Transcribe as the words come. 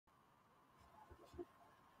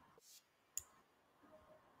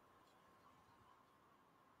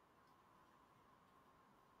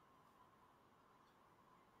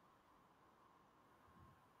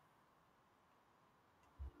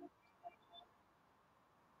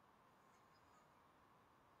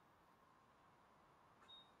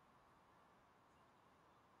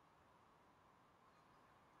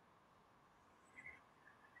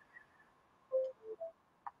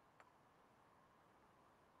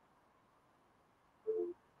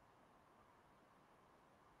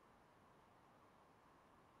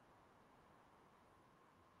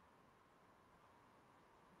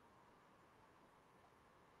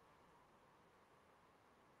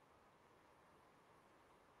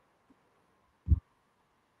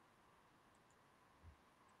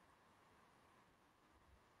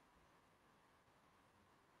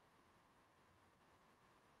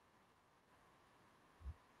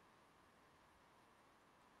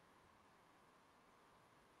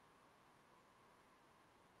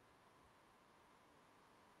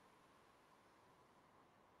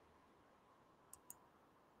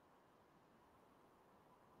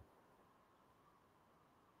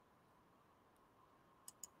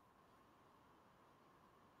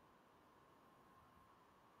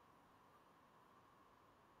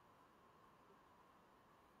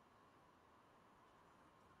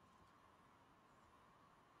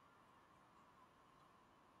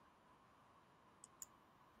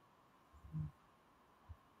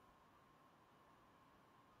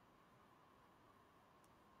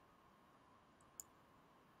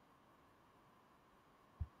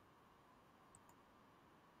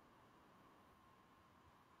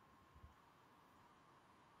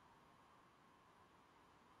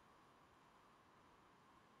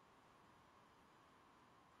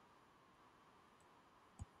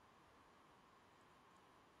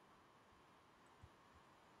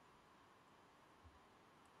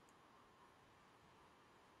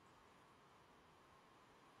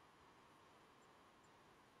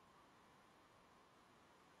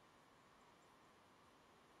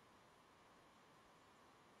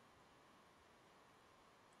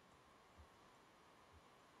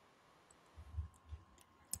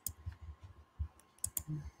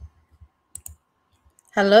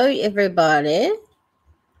Hello, everybody.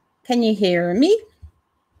 Can you hear me?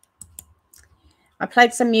 I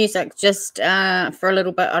played some music just for a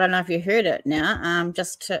little bit. I don't know if you heard it now,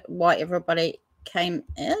 just why everybody came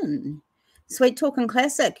in. Sweet Talking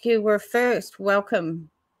Classic, you were first. Welcome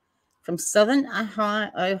from Southern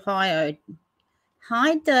Ohio.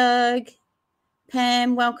 Hi, Doug.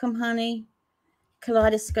 Pam, welcome, honey.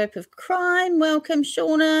 Kaleidoscope of Crime, welcome.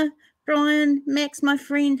 Shauna, Brian, Max, my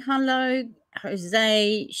friend, hello.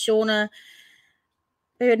 Jose, Shauna.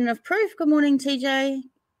 Burden of Proof, good morning, TJ.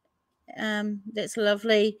 That's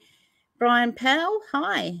lovely. Brian Powell,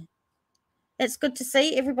 hi. It's good to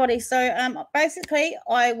see everybody. So basically,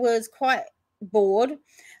 I was quite bored.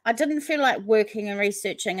 I didn't feel like working and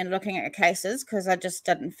researching and looking at cases because I just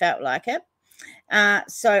didn't felt like it.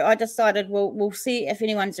 So I decided we'll see if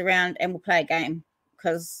anyone's around and we'll play a game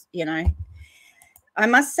because, you know, I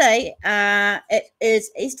must say it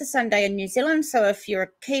is Easter Sunday in New Zealand. So if you're a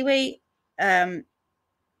Kiwi, happy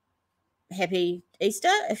Easter.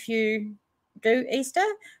 If you do Easter,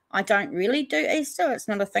 I don't really do Easter. It's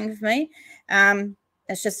not a thing for me.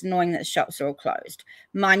 It's just annoying that the shops are all closed.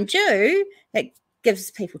 Mind you, it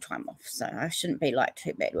gives people time off, so I shouldn't be like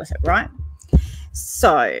too bad with it, right?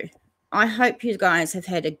 So I hope you guys have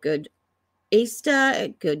had a good Easter,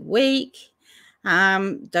 a good week.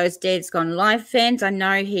 Those Dad's Gone Live fans, I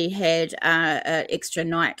know he had an extra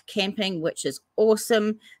night camping, which is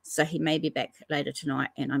awesome. So he may be back later tonight,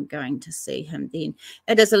 and I'm going to see him then.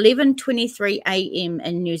 It is 11:23 a.m.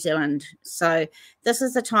 in New Zealand. So this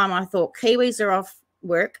is the time I thought Kiwis are off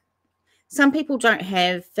work. Some people don't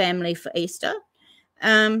have family for Easter.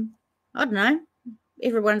 I don't know.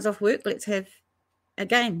 Everyone's off work. Let's have a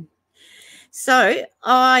game. So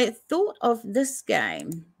I thought of this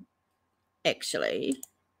game, actually,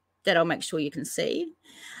 that I'll make sure you can see.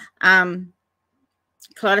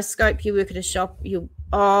 Kaleidoscope, you work at a shop. You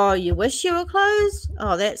wish you were closed?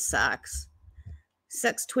 Oh, that sucks.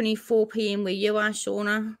 6:24 p.m. where you are,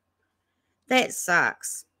 Shauna. That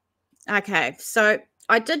sucks. Okay, so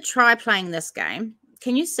I did try playing this game.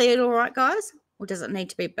 Can you see it all right, guys? Or does it need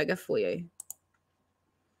to be bigger for you?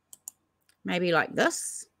 Maybe like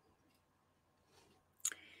this.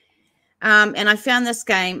 And I found this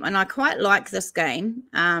game, and I quite like this game.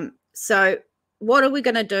 So what are we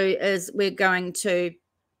going to do is we're going to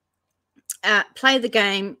play the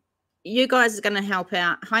game. You guys are going to help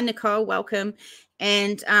out. Hi, Nicole. Welcome.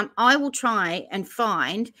 And I will try and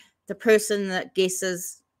find the person that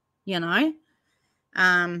guesses, you know.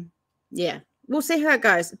 Yeah, we'll see how it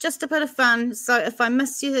goes. Just a bit of fun. So if I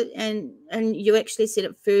miss you and you actually said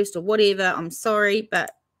it first or whatever, I'm sorry,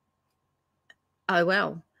 but oh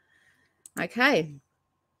well. Okay,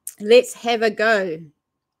 let's have a go.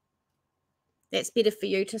 That's better for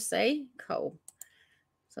you to see. Cool.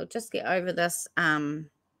 So just get over this ad.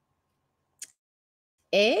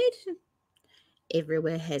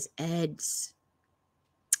 Everywhere has ads.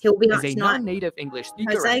 He'll be As a non-native English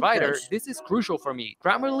speaker and writer, this is crucial for me.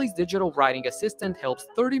 Grammarly's digital writing assistant helps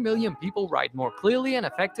 30 million people write more clearly and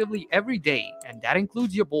effectively every day, and that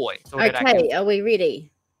includes your boy. So okay, are we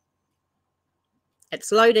ready?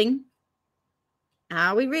 It's loading.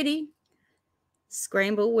 Are we ready?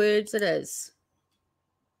 Scramble words it is.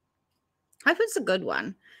 Hope it's a good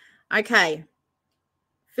one. Okay.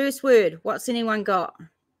 First word. What's anyone got?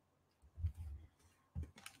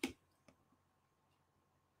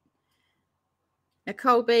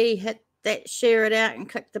 Nicole B, hit that, share it out and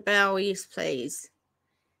click the bell. Yes, please.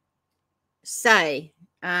 Say.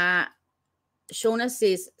 Shauna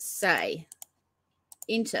says say.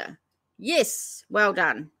 Enter. Yes. Well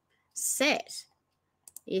done. Sat.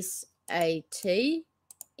 S-A-T.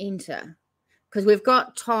 Enter. Because we've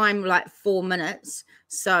got time like 4 minutes.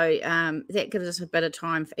 So that gives us a bit of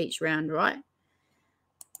time for each round, right?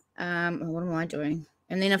 What am I doing?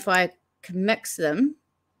 And then if I can mix them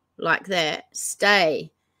like that,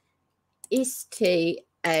 stay.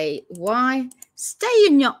 S-T-A-Y. Stay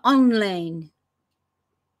in your own lane.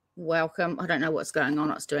 Welcome. I don't know what's going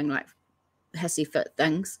on. It's doing like hissy fit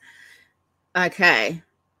things. Okay.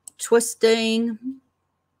 Twisting.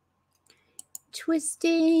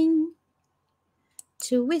 Twisting.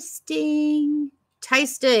 Twisting.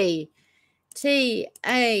 Tasty.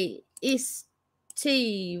 T-A-S-T-Y.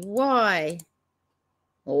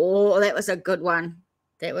 Oh, that was a good one.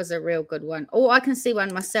 That was a real good one. Oh, I can see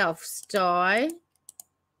one myself. Sty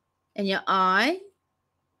in your eye.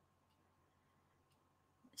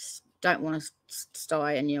 Don't want to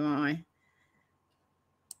sty in your eye.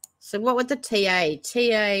 So what would the T-A?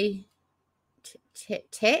 T-A,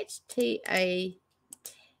 tat? T-A,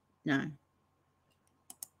 no.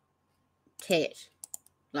 Tat.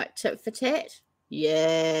 Like tit for tat?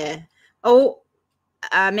 Yeah. Oh,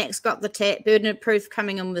 Max got the tat. Burden of proof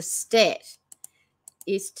coming in with stat.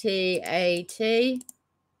 S-T-A-T.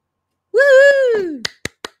 Woo!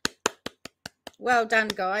 Well done,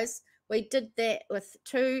 guys. We did that with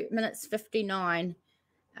 2 minutes 59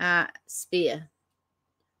 spare.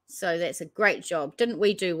 So that's a great job. Didn't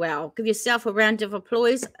we do well? Give yourself a round of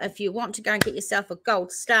applause. If you want to go and get yourself a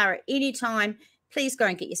gold star at any time, please go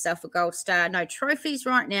and get yourself a gold star. No trophies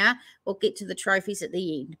right now. We'll get to the trophies at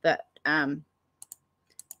the end, but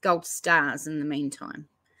gold stars in the meantime.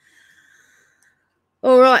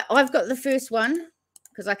 All right, I've got the first one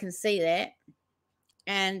because I can see that.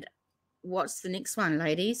 And what's the next one,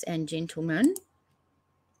 ladies and gentlemen?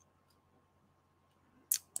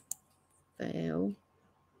 Fail.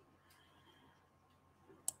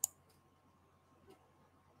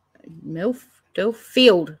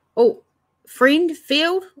 Field. Oh, friend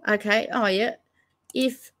field. Okay. Oh, yeah.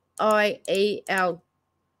 F-I-E-L-D.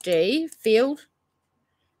 Field.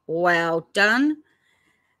 Well done.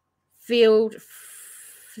 Field.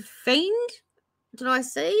 Fiend. Did I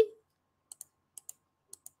see?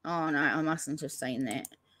 Oh, no. I mustn't have seen that.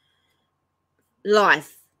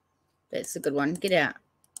 Life. That's a good one. Get out.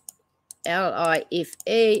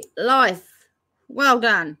 L-I-F-E. Life. Well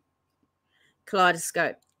done.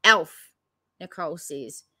 Kaleidoscope. Elf, Nicole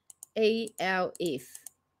says. E-L-F.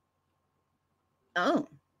 Oh,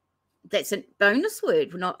 that's a bonus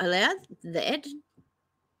word. We're not allowed that.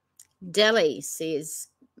 Deli says.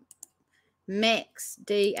 Max,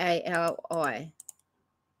 D-A-L-I.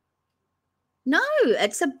 No,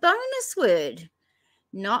 it's a bonus word.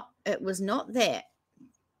 It was not that.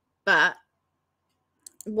 But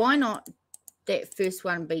why not that first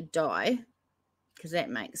one be die? Because that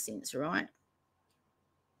makes sense, right?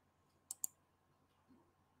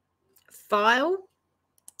 File.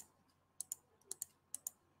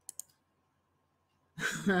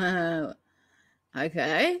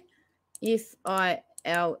 Okay. F-I-L-E.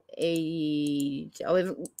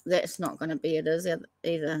 Oh, that's not going to be it, is it,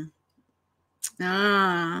 either?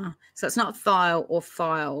 So it's not file or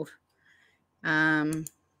filed.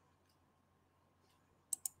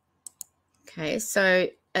 Okay, so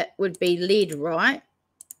it would be lead, right?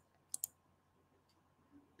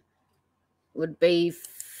 Would be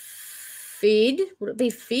fed. Would it be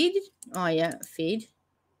fed? Oh, yeah, fed.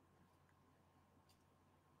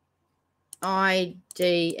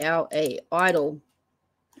 I-D-L-E. Idle.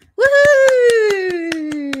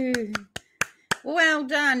 Woohoo! Well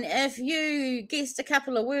done. If you guessed a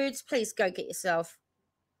couple of words, please go get yourself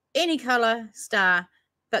any color star,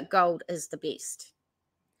 but gold is the best.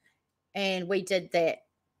 And we did that.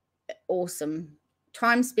 Awesome.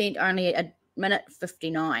 Time spent only 1 minute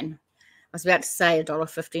 59. I was about to say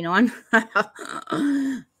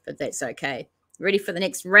 $1.59, but that's okay. Ready for the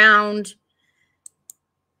next round?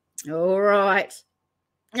 All right.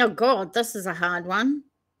 Oh, God, this is a hard one.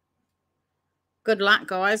 Good luck,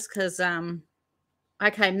 guys, because,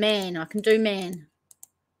 okay, man. I can do man.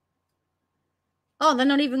 Oh, they're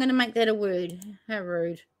not even going to make that a word. How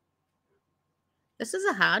rude. This is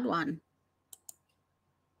a hard one.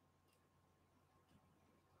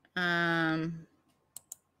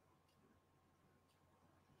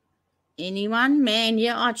 Anyone? Man,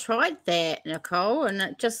 yeah, I tried that, Nicole, and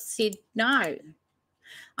it just said no.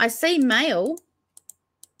 I see male.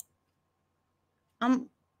 Oh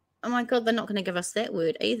my God, they're not going to give us that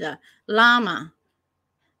word either. Llama.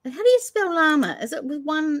 How do you spell llama? Is it with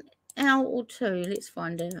 1 L or 2? Let's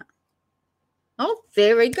find out. Oh,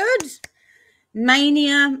 very good.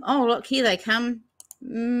 Mania. Oh, look, here they come.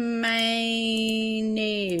 Mania.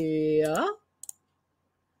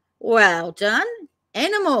 Well done.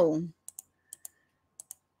 Animal.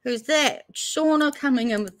 Who's that? Shauna coming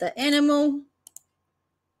in with the animal.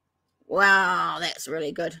 Wow, that's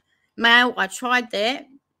really good. Male, I tried that.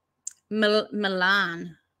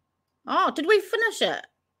 Milan. Oh, did we finish it?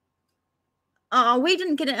 Oh, we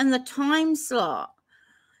didn't get it in the time slot.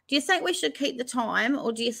 Do you think we should keep the time,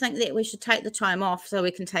 or do you think that we should take the time off so we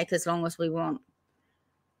can take as long as we want?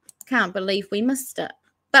 Can't believe we missed it.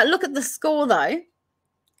 But look at the score, though.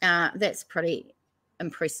 That's pretty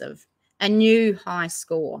impressive. A new high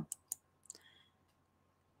score.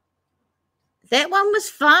 That one was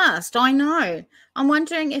fast, I know. I'm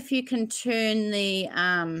wondering if you can turn the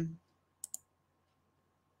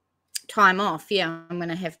time off. Yeah, I'm going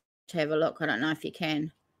to have a look. I don't know if you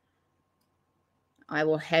can. I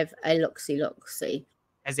will have a look-see.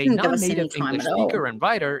 As a non-native English speaker and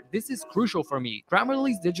writer, this is crucial for me.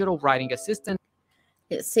 Grammarly's digital writing assistant.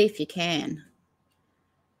 Let's see if you can.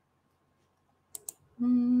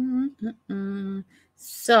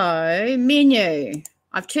 So, menu.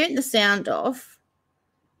 I've turned the sound off.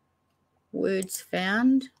 Words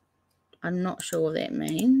found. I'm not sure what that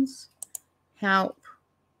means. Help.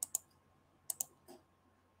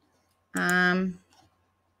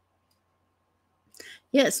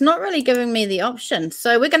 Yeah, it's not really giving me the option.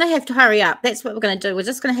 So we're going to have to hurry up. That's what we're going to do. We're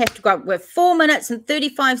just going to have to go. We're 4 minutes and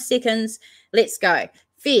 35 seconds. Let's go.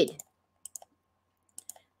 Fed.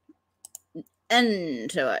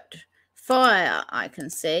 Into it. Fire, I can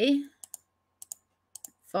see.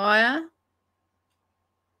 Fire.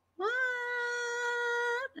 What?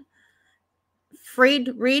 Fred,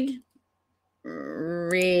 red.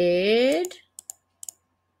 Red.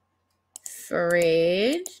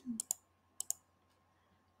 Fred.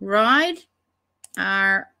 Ride.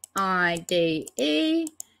 R-I-D-E.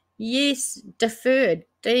 Yes. Deferred.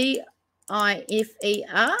 D-I-F-E-R.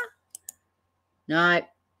 No,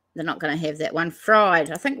 they're not going to have that one. Fried.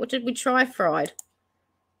 I think, what did we try? Fried.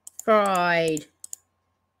 Fried.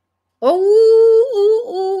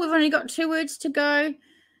 Oh, we've only got 2 words to go.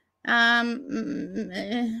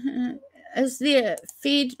 Is there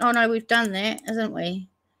fed? Oh, no, we've done that, isn't we?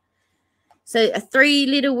 So a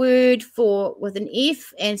 3-letter word with an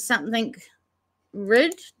F and something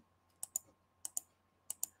rid.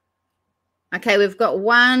 Okay, we've got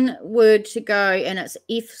 1 word to go and it's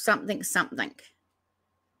F something something.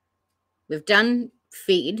 We've done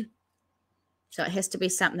fed, so it has to be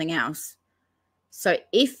something else. So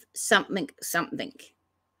F something something.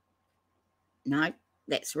 No,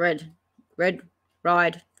 that's rid. Rid,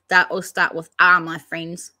 ride. That will start with R, my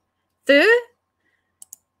friends. Fur.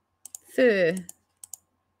 Fur.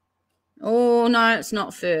 Oh, no, it's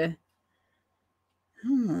not fur.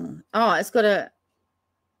 Oh, it's got a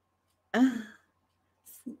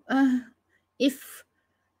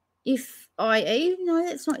F-I-E. No,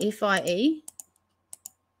 that's not F-I-E.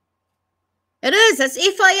 It is. It's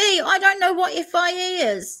F-I-E. I don't know what F-I-E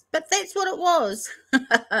is, but that's what it was.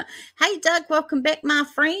 Hey, Doug, welcome back, my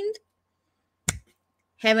friend.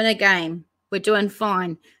 Having a game. We're doing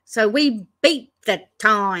fine. So we beat the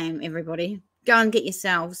time, everybody. Go and get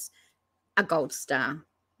yourselves a gold star.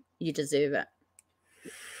 You deserve it.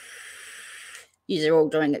 You're all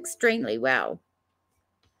doing extremely well.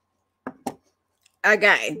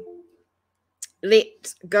 Okay.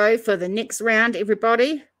 Let's go for the next round,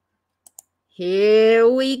 everybody. Here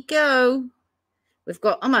we go. We've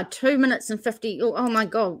got 2 minutes and 50. Oh my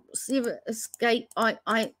God. Escape.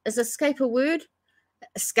 Is escape a word?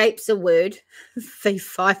 Escape's a word. Thief,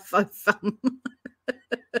 five, fum.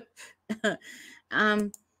 They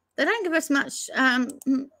don't give us much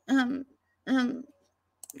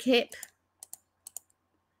cap.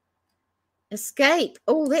 Escape.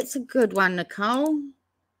 Oh, that's a good one, Nicole.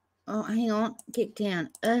 Oh, hang on. Get down.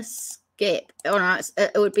 Escape. Oh, no,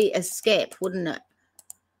 it would be escape, wouldn't it?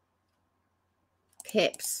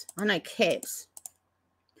 Caps. I know caps.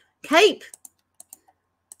 Cape.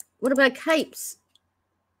 What about capes?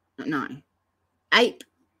 No. Ape.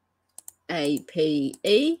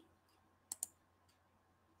 A-P-E.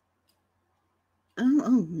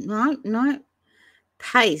 Oh, no.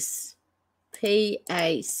 Pace.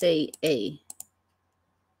 P-A-C-E.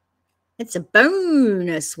 It's a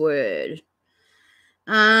bonus word.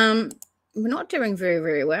 We're not doing very,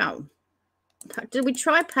 very well. Did we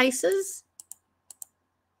try paces?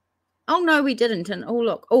 Oh, no, we didn't. And oh,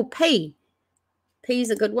 look. Oh, P.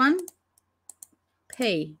 P's a good one.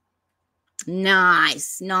 P.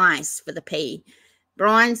 Nice for the P.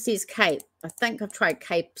 Brian says cape. I think I've tried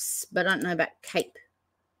capes, but I don't know about cape.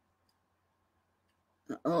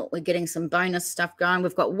 Oh, we're getting some bonus stuff going.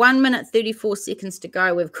 We've got 1 minute, 34 seconds to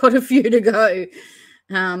go. We've got a few to go.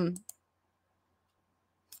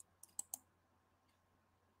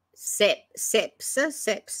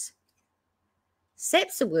 Seps.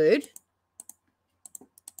 Sep's a word.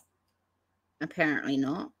 Apparently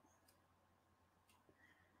not.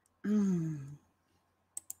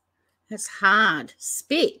 That's hard.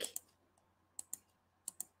 Speck.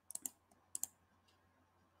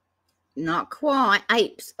 Not quite.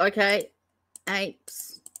 Apes. Okay.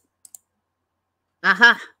 Apes.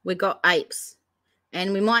 Aha. We got apes.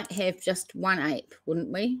 And we might have just one ape,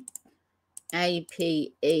 wouldn't we?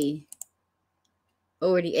 A-P-E.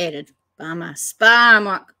 Already added. Bummer.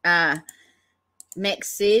 Spar, Max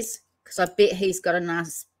says, because I bet he's got a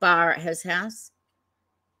nice bar at his house.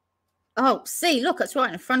 Oh, see, look, it's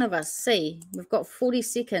right in front of us. See, we've got 40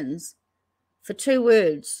 seconds for 2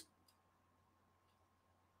 words.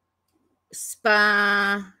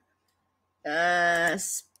 Spa. Oh,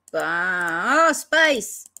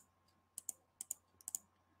 space.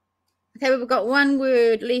 Okay, we've got 1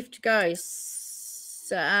 word left to go.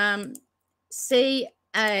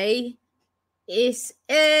 C-A-S-E.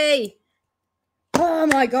 Oh,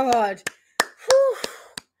 my God. Whew.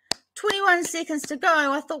 21 seconds to go.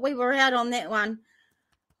 I thought we were out on that one.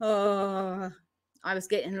 Oh, I was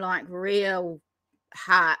getting like real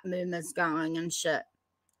heart murmurs going and shit.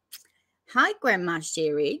 Hi, Grandma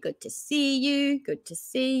Sherry. Good to see you. Good to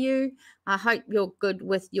see you. I hope you're good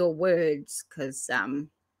with your words, because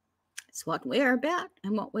it's what we're about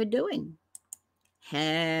and what we're doing.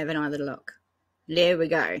 Have another look. There we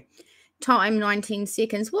go. Time 19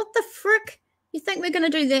 seconds. What the frick? You think we're going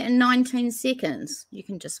to do that in 19 seconds? You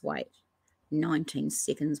can just wait. 19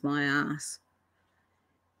 seconds, my ass.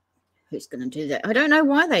 Who's going to do that? I don't know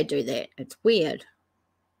why they do that. It's weird.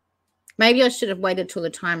 Maybe I should have waited till the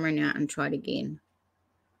timer ran out and tried again.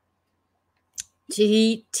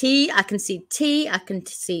 T, I can see T, I can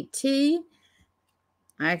see T.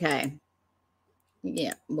 Okay.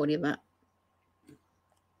 Yeah, whatever.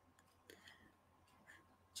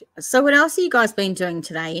 So what else have you guys been doing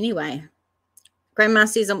today anyway? Grandma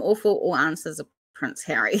says I'm awful, all answers are Prince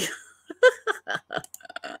Harry.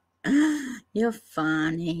 You're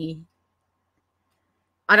funny.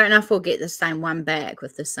 I don't know if we'll get the same one back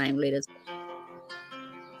with the same letters.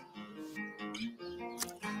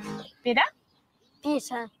 Better?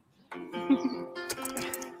 Better.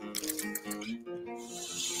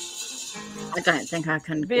 I don't think I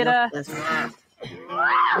can get Better. off this.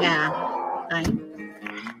 Yeah. Okay.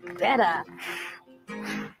 Better.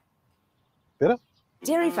 Better?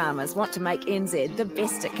 Dairy farmers want to make NZ the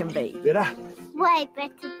best it can be. Better? Way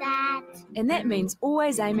better, Dad. And that means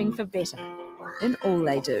always aiming for better in all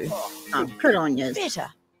they do. Oh, good on you. Better.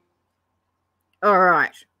 All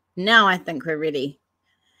right. Now I think we're ready.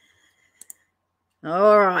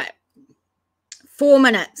 All right. 4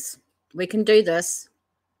 minutes. We can do this.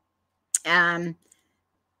 I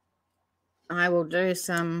will do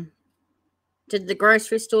some... Did the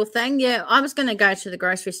grocery store thing? Yeah, I was going to go to the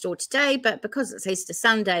grocery store today, but because it's Easter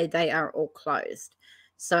Sunday, they are all closed.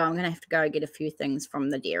 So I'm going to have to go get a few things from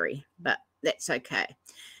the dairy, but that's okay.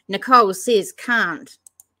 Nicole says can't.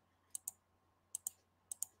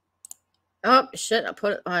 Oh, shit, I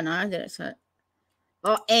put it. Oh, no, that's it.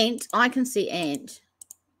 Oh, ant. I can see ant.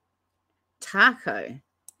 Taco.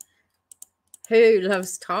 Who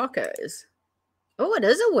loves tacos? Oh, it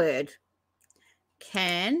is a word.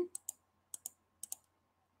 Can.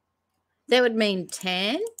 That would mean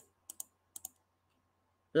tan.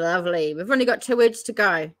 Lovely. We've only got 2 words to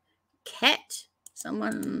go. Cat.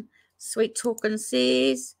 Someone sweet talking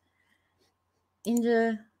says.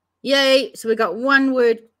 Yay. So we got 1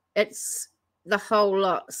 word. It's the whole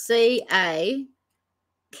lot. C-A.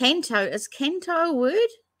 Canto. Is canto a word?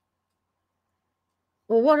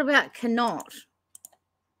 Well, what about cannot?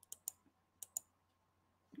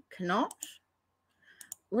 Cannot?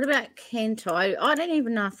 What about canto? I don't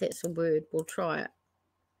even know if that's a word. We'll try it.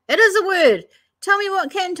 It is a word. Tell me what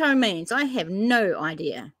canto means. I have no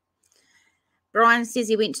idea. Brian says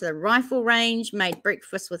he went to the rifle range, made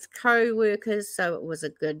breakfast with co-workers, so it was a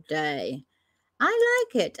good day. I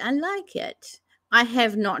like it. I like it. I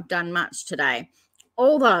have not done much today.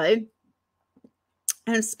 Although,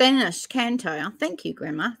 in Spanish, canto, thank you,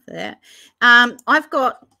 Grandma, for that. I've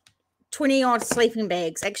got 20 odd sleeping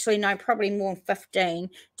bags, actually no, probably more than 15,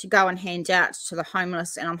 to go and hand out to the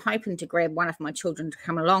homeless, and I'm hoping to grab one of my children to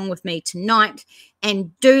come along with me tonight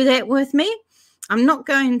and do that with me. I'm not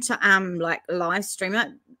going to like live stream it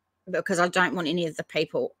because I don't want any of the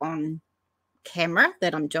people on camera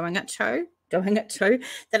that I'm doing it to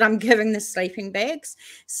that I'm giving the sleeping bags.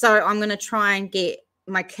 So I'm going to try and get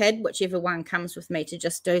my kid, whichever one comes with me, to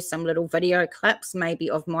just do some little video clips, maybe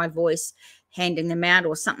of my voice handing them out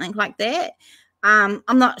or something like that. I'm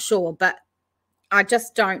not sure, but I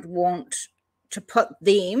just don't want to put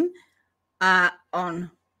them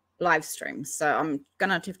on live stream. So I'm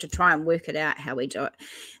gonna have to try and work it out how we do it.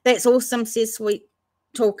 That's awesome, says Sweet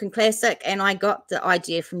Talking Classic, and I got the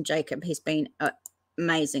idea from Jacob. He's been an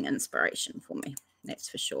amazing inspiration for me, that's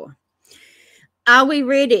for sure. Are we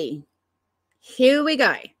ready? Here we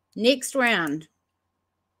go. Next round.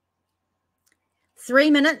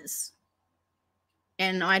 3 minutes.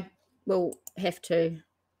 And I will have to...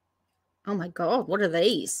 Oh, my God. What are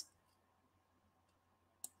these?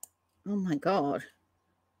 Oh, my God.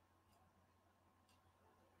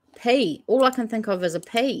 P. All I can think of is a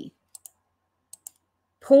P.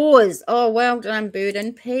 Pause. Oh, well done,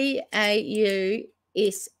 Burden. P-A-U-S-E.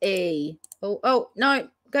 Oh, no.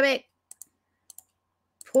 Go back.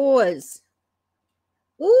 Pause.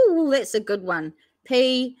 Ooh, that's a good one.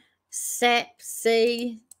 P, sap,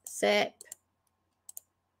 C, sap,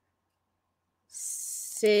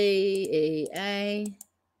 C-E-A,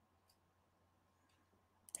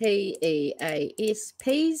 P-E-A-S,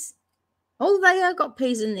 peas. Oh, they are got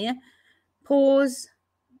peas in there. Pause.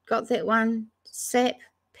 Got that one. Sap.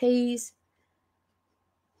 Peas.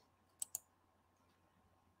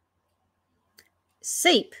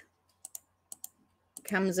 Seep.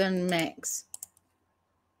 Comes in Max.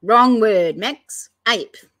 Wrong word, Max.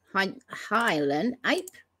 Ape. Highland. Ape.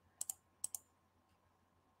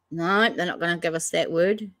 No, they're not going to give us that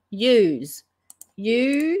word. Use.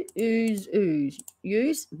 Use.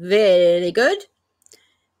 Very good.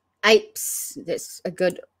 Apes. That's a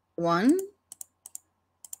good one.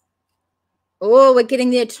 Oh, we're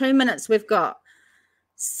getting there. 2 minutes we've got.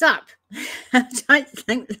 Sup. I don't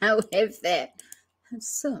think they'll have that.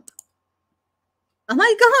 Sup. Oh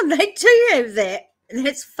my God, they do have that.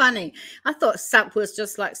 That's funny. I thought sup was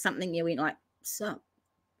just like something you went like, sup.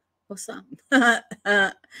 What's up?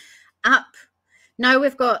 Up. No,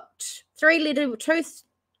 we've got three-letter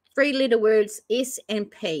words, S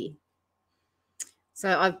and P.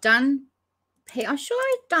 So I've done P. I'm sure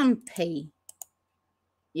I've done P.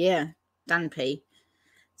 Yeah, done P.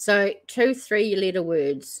 So 2 3-letter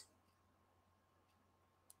words.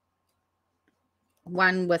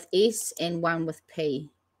 One with S and one with P.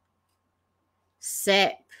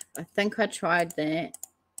 Sap. I think I tried that.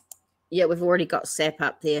 Yeah, we've already got sap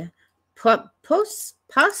up there. Puss.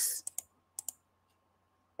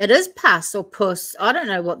 It is pass or puss. I don't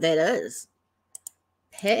know what that is.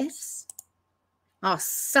 Pass. Oh,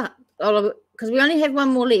 sup. Because we only have one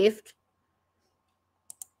more left.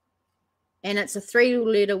 And it's a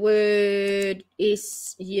 3-letter word.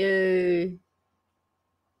 S-U.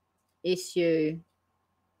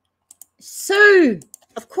 Sue.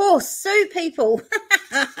 Of course, sue people.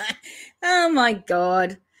 Oh, my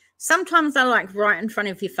God. Sometimes they're like right in front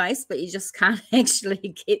of your face, but you just can't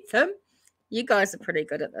actually get them. You guys are pretty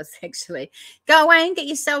good at this, actually. Go away and get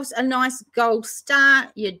yourselves a nice gold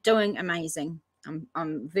star. You're doing amazing.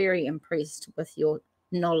 I'm very impressed with your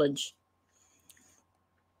knowledge.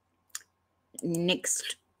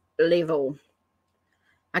 Next level.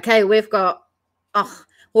 Okay, we've got... Oh,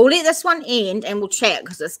 we'll let this one end and we'll chat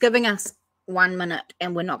because it's giving us 1 minute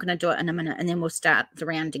and we're not going to do it in a minute, and then we'll start the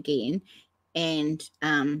round again and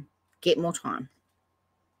get more time.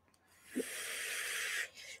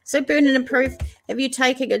 So, Burn and Improve, have you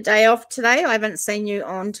taken a day off today? I haven't seen you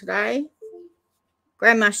on today.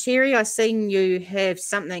 Grandma Sherry, I've seen you have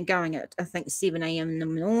something going at, I think, 7 a.m. in the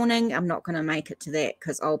morning. I'm not going to make it to that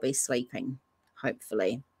because I'll be sleeping,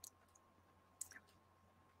 hopefully.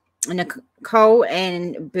 Nicole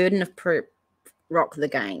and Burden of Proof rock the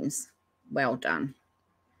games. Well done.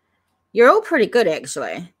 You're all pretty good,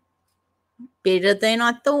 actually. Better than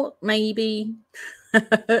I thought, maybe.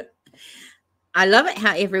 I love it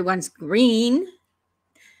how everyone's green.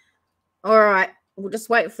 All right. We'll just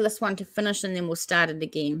wait for this one to finish and then we'll start it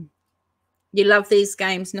again. You love these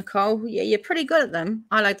games, Nicole? Yeah, you're pretty good at them.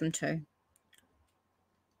 I like them too.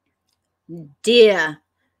 Dear.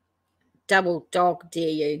 Double dog dare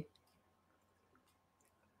you.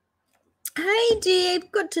 Hey, dear.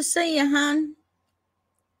 Good to see you, hon.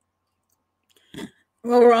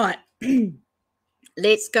 All right.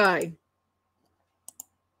 Let's go.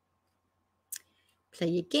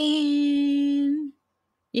 Play again.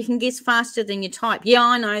 You can guess faster than you type. Yeah,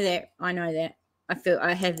 I know that.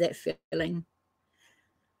 I have that feeling.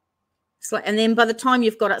 It's like, and then by the time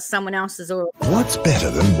you've got it, someone else is already. What's better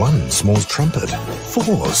than one s'mores trumpet? 4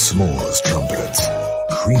 s'mores trumpets.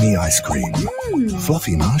 Creamy ice cream,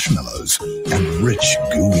 fluffy marshmallows, and rich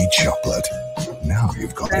gooey chocolate. Now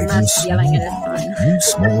you've got even s'mores. New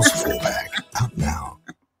s'mores 4-pack. Out now.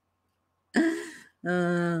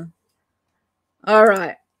 All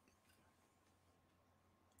right.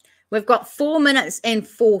 We've got 4 minutes and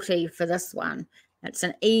 40 for this one. It's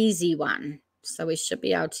an easy one. So we should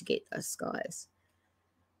be able to get this, guys.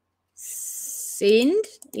 Send.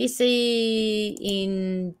 S-E-N-D.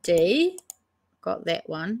 Got that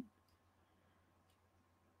one.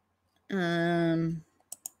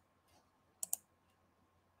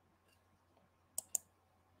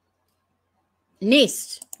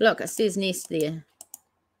 Nest. Look, it says nest there.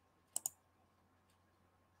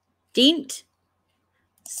 Dent.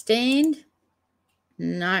 Stand.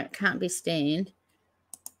 No, it can't be stand.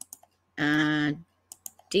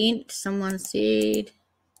 Dent, someone said.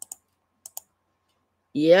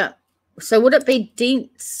 Yeah. So would it be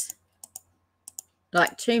dents?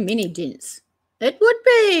 Like too many dents? It would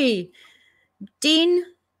be. Den,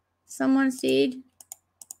 someone said.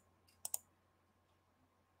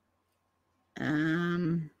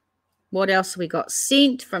 What else we got?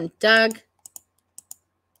 Scent from Doug.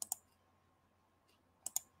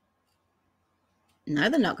 No,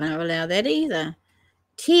 they're not going to allow that either.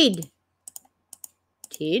 Ted.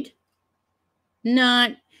 Ted.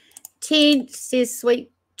 No. Tent says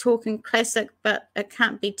Sweet Talking Classic, but it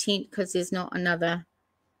can't be tent because there's not another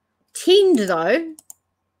tend though.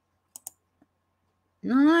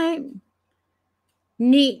 No.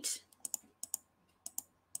 Net.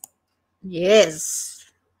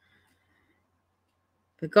 Yes.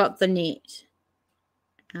 We got the net.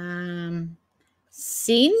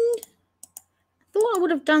 Send. I thought I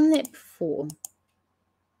would have done that before.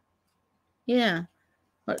 Yeah.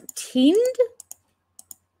 What, tend?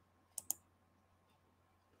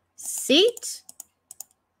 Set?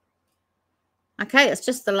 Okay, it's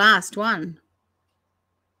just the last one.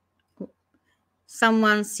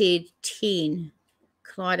 Someone said 10.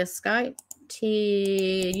 Kaleidoscope. 10.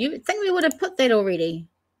 You think we would have put that already?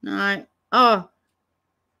 No. Oh.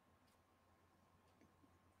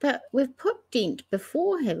 But we've put dent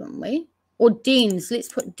before, haven't we? Or dens.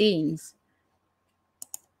 Let's put dens.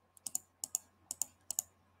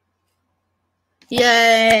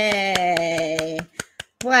 Yay.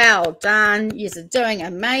 Well done. You're doing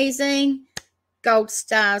amazing. Gold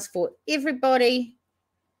stars for everybody.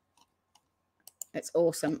 That's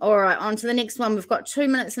awesome. All right, on to the next one. We've got 2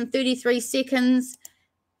 minutes and 33 seconds.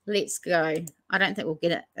 Let's go. I don't think we'll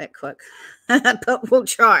get it that quick, but we'll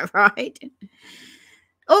try, right?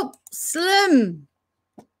 Oh, Slim.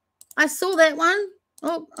 I saw that one.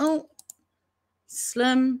 Oh,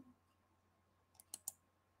 Slim.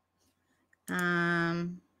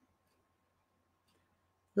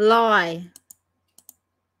 Lie.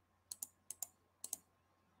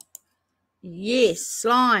 Yes,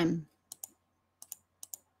 slime.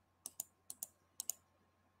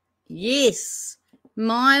 Yes.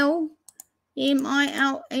 Mile.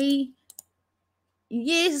 M-I-L-E.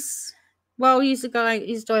 Yes. Well, use the guy.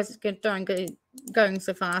 His guys going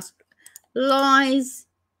so fast. Lies.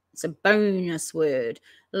 It's a bonus word.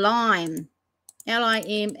 Lime.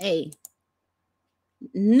 L-I-M-E.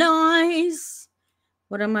 Nice.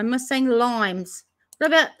 What am I missing? Limes. What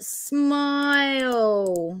about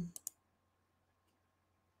smile?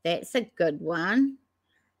 That's a good one.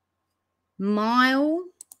 Mile.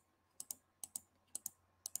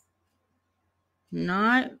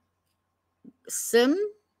 No. Sim.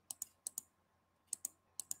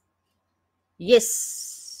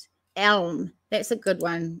 Yes. Elm. That's a good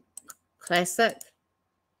one. Classic.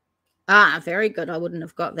 Ah, very good. I wouldn't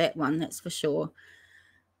have got that one, that's for sure.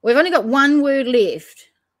 We've only got one word left.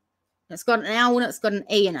 It's got an L and it's got an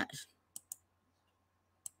E in it.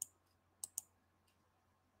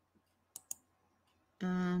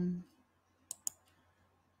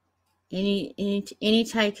 Any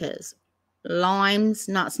takers? Limes?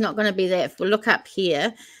 No, it's not going to be that. If we look up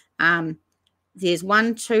here, there's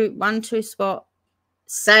one, two spot.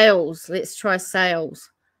 Sales. Let's try sales.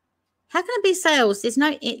 How can it be sales? There's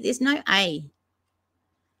no A.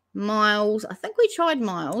 Miles. I think we tried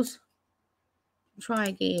miles. Try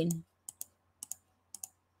again.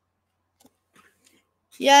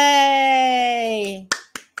 Yay!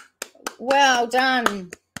 Well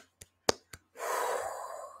done.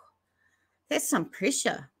 That's some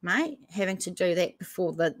pressure, mate, having to do that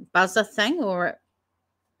before the buzzer thing, or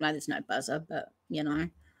no, there's no buzzer, but you know.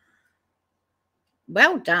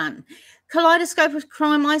 Well done. Kaleidoscope of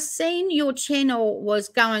Crime. I seen your channel was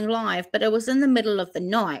going live, but it was in the middle of the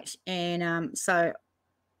night, and so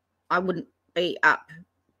I wouldn't be up.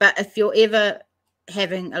 But if you're ever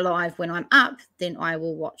having a live when I'm up, then I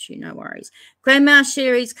will watch you, no worries. Grandma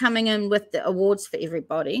Sherry's coming in with the awards for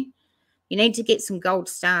everybody. You need to get some gold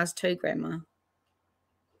stars too, Grandma.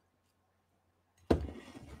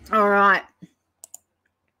 All right.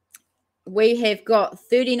 We have got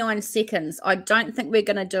 39 seconds. I don't think we're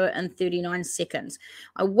going to do it in 39 seconds.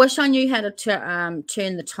 I wish I knew how to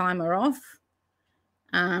turn the timer off.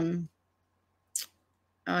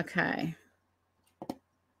 Okay.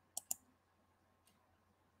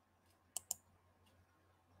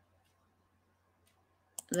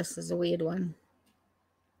 This is a weird one.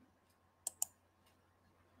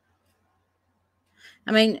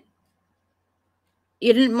 I mean,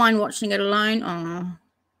 you didn't mind watching it alone? Oh.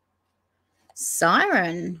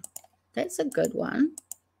 Siren. That's a good one.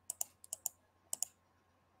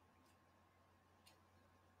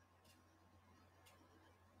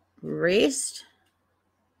 Rest.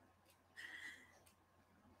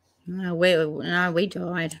 No, we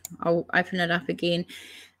died. I'll open it up again.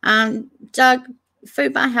 Doug,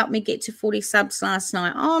 Fubar helped me get to 40 subs last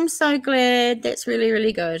night. Oh, I'm so glad. That's really,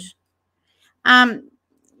 really good.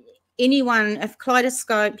 Anyone, if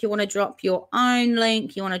Kaleidoscope, you want to drop your own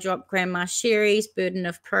link, you want to drop Grandma Sherry's, Burden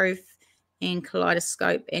of Proof, and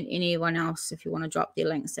Kaleidoscope, and anyone else, if you want to drop their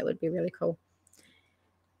links, that would be really cool.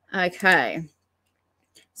 Okay.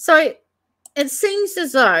 So it seems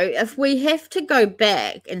as though if we have to go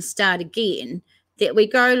back and start again, that we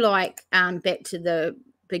go like back to the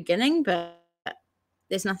beginning, but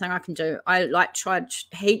there's nothing I can do. I like tried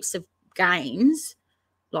heaps of games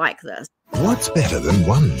like this. What's better than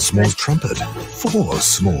one s'mores trumpet? 4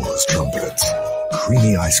 s'mores trumpets.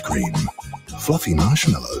 Creamy ice cream, fluffy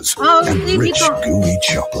marshmallows, and rich gooey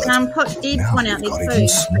chocolate. Put Deb's Now one out you've there got too. even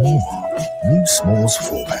s'more. New s'mores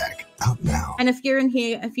 4-pack out now. And if you're in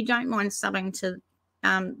here, if you don't mind subbing to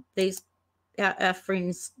these our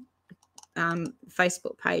friends'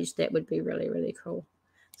 Facebook page, that would be really, really cool.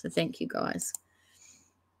 So thank you, guys.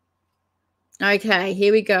 Okay,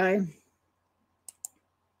 here we go.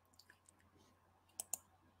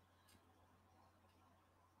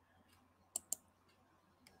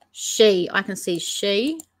 She, I can see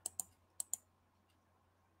she.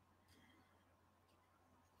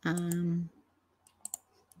 What am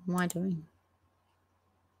I doing?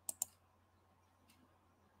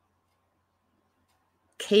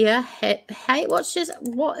 Kia, hey, what is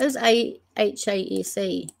a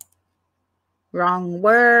HASE? Wrong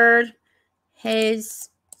word.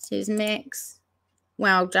 Has, says Max.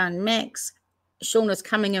 Well done, Max. Shauna's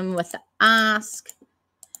coming in with the ask.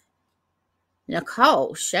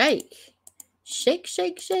 Nicole, shake. Shake,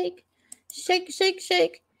 shake, shake. Shake, shake,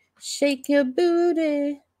 shake. Shake your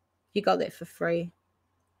booty. You got that for free.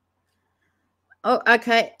 Oh,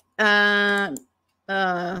 okay.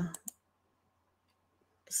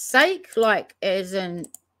 Sake, like as in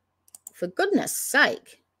for goodness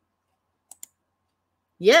sake.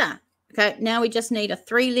 Yeah. Okay, now we just need a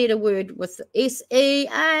 3-letter word with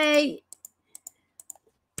S-E-A.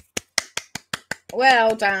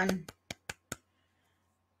 Well done.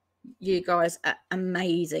 You guys are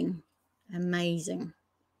amazing. Amazing.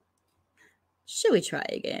 Should we try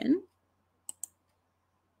again?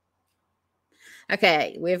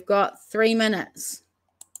 Okay, we've got 3 minutes.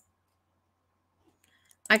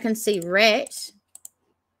 I can see rat.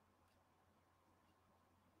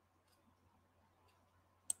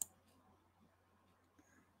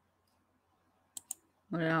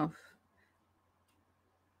 What else?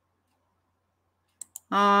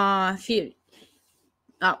 If you...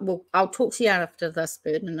 well, I'll talk to you after this,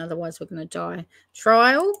 Burden, otherwise we're going to die.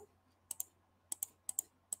 Trial.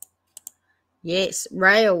 Yes,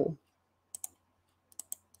 rail.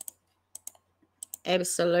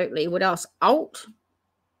 Absolutely. What else? Alt.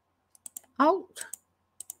 Alt.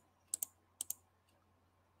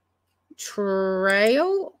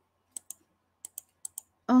 Trail.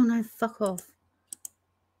 Oh, no, fuck off.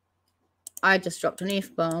 I just dropped an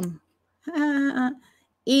F-bomb.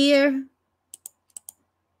 Ear.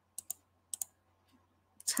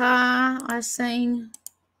 Tar, I've seen.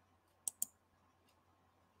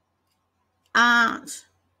 Art.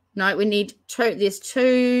 No, we need 2. There's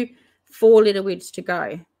 2 4-letter words to go.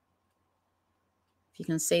 If you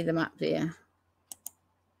can see them up there.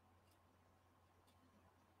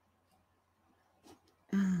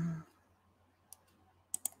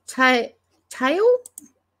 Tail?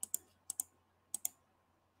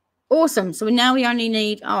 Awesome. So now we only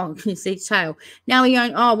need, oh, you see tail. Now we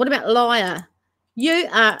only, oh, what about liar? You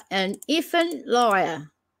are an effing liar.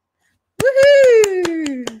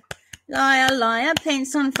 Woohoo! Liar, liar,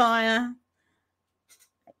 pants on fire.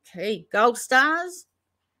 Okay, gold stars,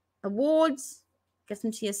 awards, give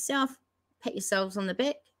them to yourself, pat yourselves on the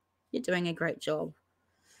back. You're doing a great job.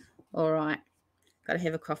 All right, got to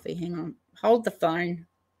have a coffee. Hang on, hold the phone.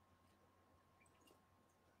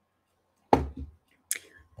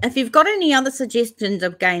 If you've got any other suggestions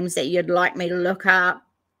of games that you'd like me to look up,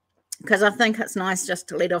 because I think it's nice just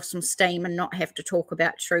to let off some steam and not have to talk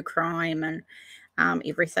about true crime and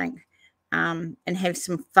everything, and have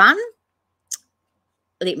some fun,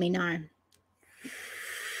 let me know.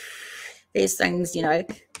 There's things, you know,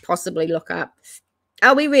 possibly look up.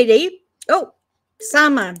 Are we ready? Oh,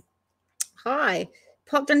 Summer. Hi.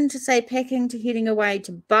 Popped in to say packing to heading away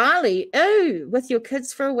to Bali. Oh, with your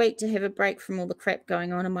kids for a week to have a break from all the crap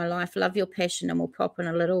going on in my life. Love your passion and we'll pop in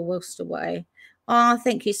a little whilst away. Oh,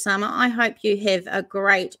 thank you, Summer. I hope you have a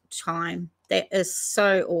great time. That is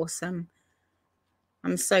so awesome.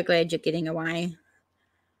 I'm so glad you're getting away.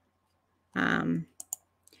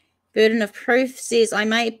 Burden of Proof says, I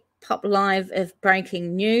may pop live if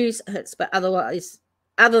breaking news hits, but otherwise,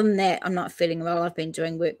 other than that, I'm not feeling well. I've been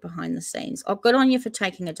doing work behind the scenes. Oh, good on you for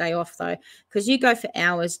taking a day off, though, because you go for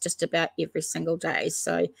hours just about every single day.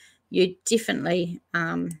 So you definitely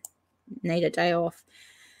need a day off.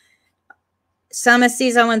 Summer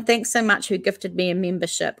says, Owen, thanks so much who gifted me a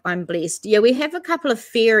membership. I'm blessed. Yeah, we have a couple of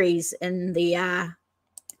fairies in the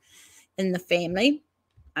family,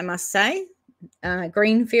 I must say.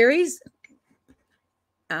 Green fairies.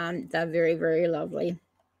 They're very, very lovely.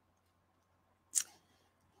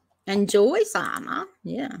 Enjoy summer.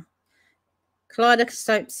 Yeah.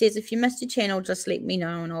 Kaleidoscope says, if you missed your channel, just let me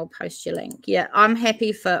know and I'll post your link. Yeah, I'm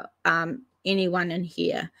happy for anyone in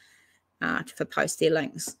here for post their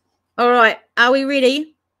links. All right, are we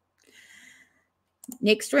ready?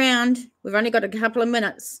 Next round. We've only got a couple of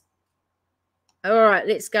minutes. All right,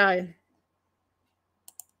 let's go.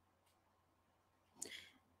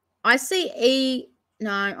 I see E.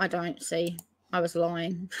 No, I don't see. I was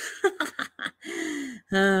lying.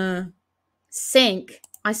 Sink.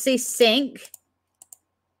 I see sink.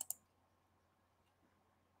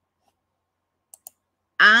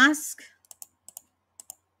 Ask.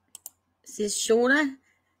 Says Shauna.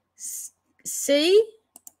 C.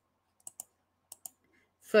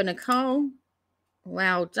 For Nicole.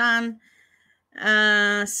 Well done.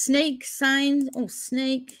 Sneak saying. Oh,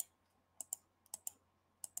 sneak.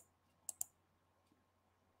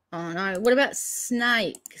 Oh no, what about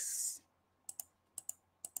snakes?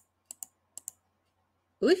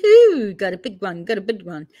 Woohoo! Got a big one, got a big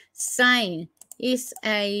one. Sane.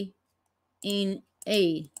 S-A-N-E.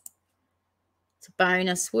 It's a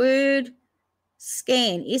bonus word.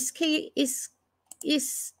 Scan.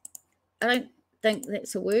 S-K-S-S. I don't think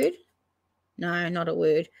that's a word. No, not a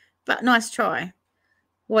word. But nice try.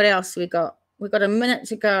 What else we got? We've got a minute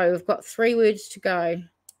to go. We've got 3 words to go.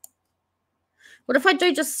 What if I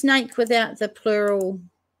do just snake without the plural?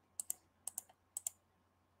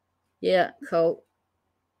 Yeah, cool.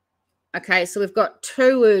 Okay, so we've got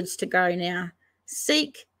 2 words to go now.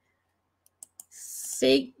 Seek.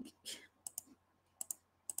 Seek.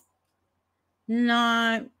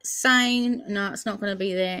 No. Sane. No, it's not going to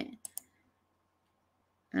be that.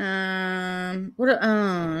 Oh,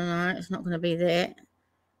 no, it's not going to be that.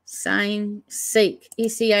 Sane. Seek.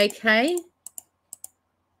 S-E-A-K.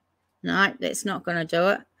 No, that's not going to do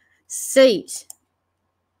it. Seat.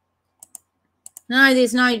 No,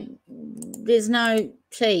 there's no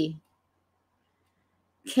T.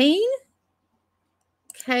 Keen?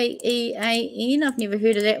 K-E-A-N. I've never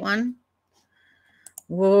heard of that one.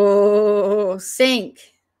 Whoa. Sink.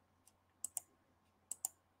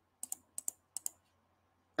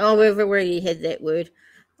 Oh, we've already had that word.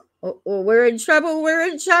 Oh, we're in trouble. We're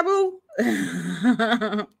in trouble.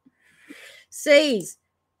 C's.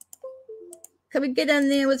 Can we get in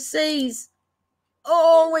there with C's?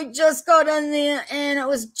 Oh, we just got in there and it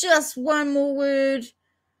was just one more word.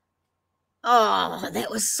 Oh, that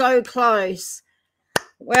was so close.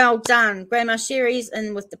 Well done. Grandma Sherry's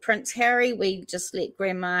in with the Prince Harry. We just let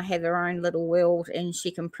Grandma have her own little world and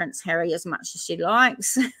she can Prince Harry as much as she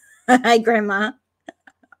likes. Hey, Grandma.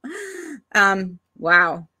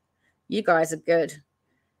 Wow. You guys are good.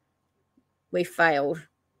 We failed,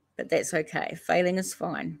 but that's okay. Failing is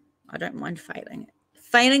fine. I don't mind failing.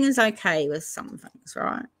 Failing is okay with some things,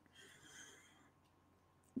 right?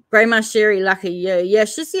 Grandma Sherry, lucky you. Yeah,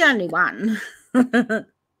 she's the only one.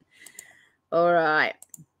 All right.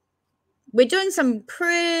 We're doing some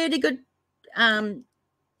pretty good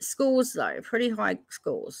scores, though. Pretty high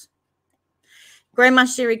scores. Grandma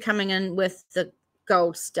Sherry coming in with the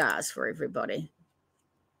gold stars for everybody.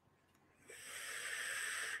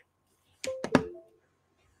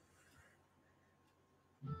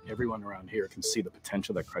 Everyone around here can see the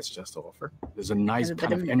potential that Christ has to offer. There's a nice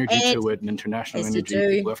kind of energy to it, an international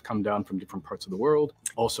energy. People have come down from different parts of the world,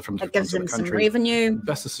 also from different parts of the country. Some revenue.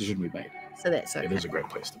 Best decision we made. So that's okay. It is a great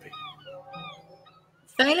place to be.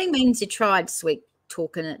 Failing means you tried, sweet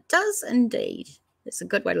talking. It does indeed. It's a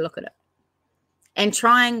good way to look at it. And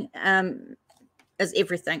trying is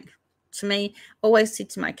everything. To me, always said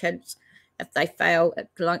to my kids, if they fail,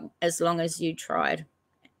 as long as you tried,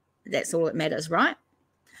 that's all that matters, right?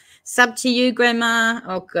 Sub to you, Grandma.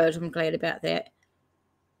 Oh, good. I'm glad about that.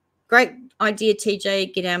 Great idea,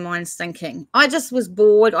 TJ. Get our minds thinking. I just was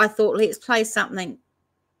bored. I thought, let's play something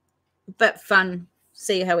a bit fun.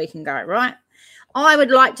 See how we can go, right? I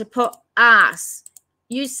would like to put ass.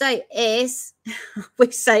 You say ass.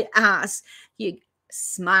 We say ass. You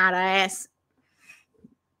smart ass.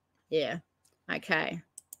 Yeah. Okay.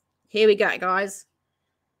 Here we go, guys.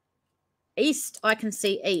 East. I can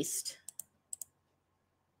see east.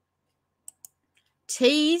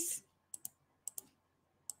 T's.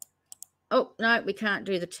 Oh, no, we can't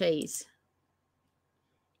do the T's.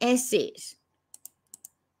 Asset.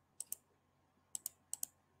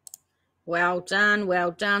 Well done,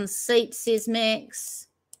 well done. Seat, says Max.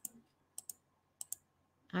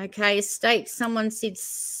 Okay, state. Someone said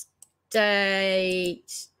state.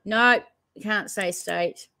 No, we can't say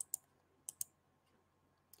state.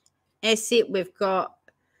 Asset, we've got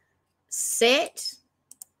set.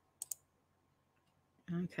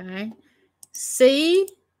 Okay. C.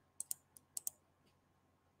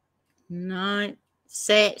 No.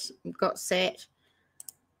 Sat. We've got sat.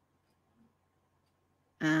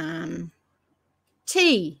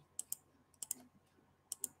 Tea.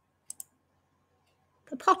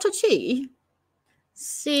 A pot of tea.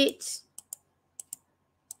 Set.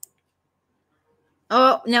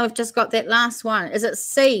 Oh, now we've just got that last one. Is it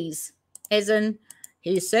seas? As in,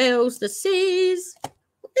 he sails the seas.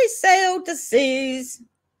 He sailed the seas.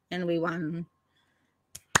 And we won.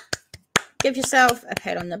 Give yourself a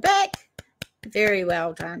pat on the back. Very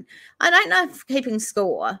well done. I don't know if keeping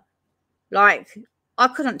score, like, I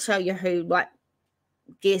couldn't tell you who, like,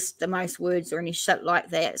 guessed the most words or any shit like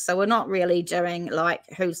that. So we're not really doing, like,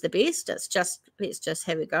 who's the best. It's just, let's just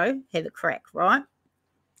have a go. Have a crack, right?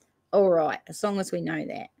 All right. As long as we know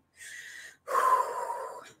that.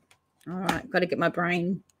 All right. Got to get my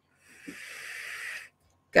brain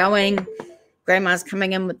going. Grandma's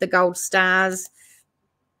coming in with the gold stars.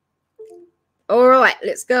 All right.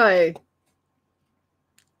 Let's go.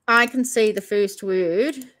 I can see the first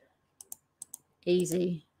word.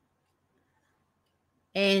 Easy.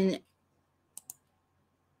 And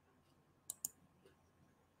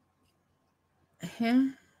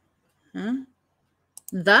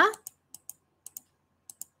the.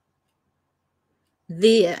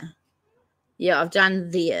 There. Yeah, I've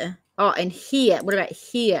done there. Oh, and here. What about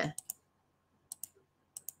here?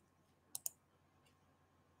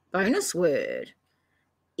 Bonus word.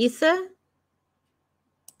 Ether.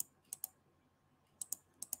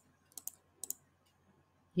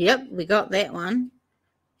 Yep, we got that one.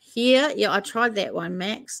 Here, yeah, I tried that one,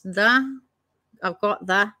 Max. The, I've got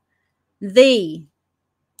the.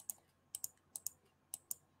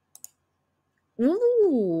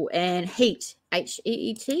 Ooh, and heat.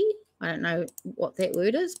 H-E-E-T. I don't know what that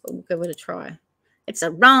word is, but we'll give it a try. It's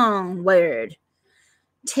a wrong word.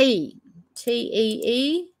 T.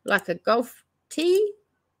 T-E-E, like a golf tee.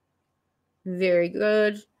 Very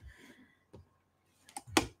good.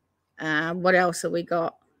 What else have we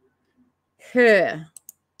got? Her.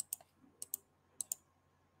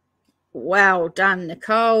 Well done,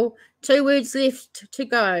 Nicole. 2 words left to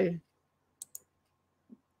go.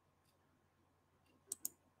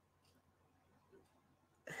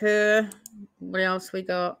 Her. What else we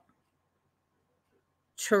got?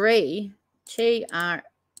 Tree.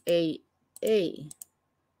 T-R-E-E.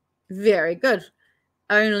 Very good.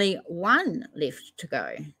 Only 1 left to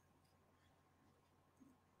go.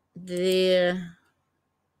 There.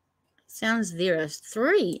 Sounds there is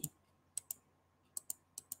 3.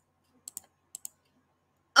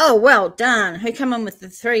 Oh, well done. Who came in with the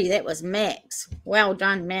 3? That was Max. Well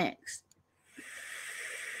done, Max.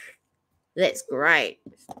 That's great.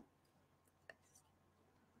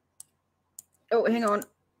 Oh, hang on.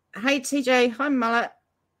 Hey, TJ. Hi, Mullet.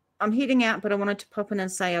 I'm heading out, but I wanted to pop in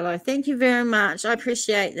and say hello. Thank you very much. I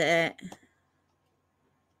appreciate that.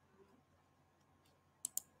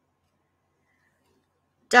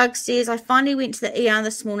 Doug says, I finally went to the ER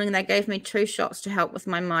this morning and they gave me 2 shots to help with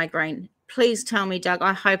my migraine. Please tell me, Doug.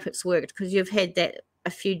 I hope it's worked because you've had that a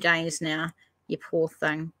few days now. You poor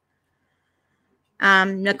thing.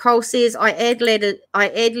 Nicole says, I add letters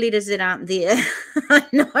that aren't there. I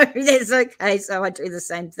know, that's okay. So I do the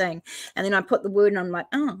same thing. And then I put the word and I'm like,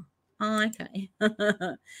 oh okay.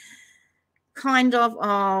 Kind of.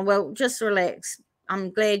 Oh, well, just relax.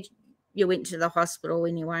 I'm glad you went to the hospital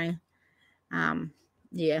anyway.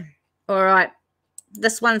 Yeah. All right.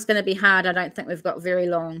 This one's going to be hard. I don't think we've got very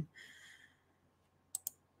long.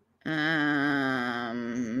 Mind.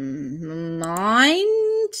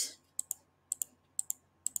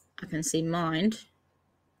 I can see mind.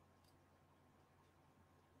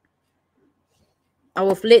 I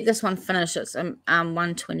will let this one finish. It's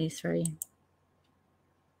 123.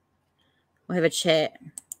 We'll have a chat.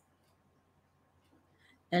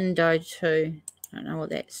 Indo 2. I don't know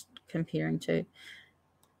what that's comparing to.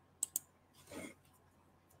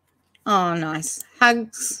 Oh, nice.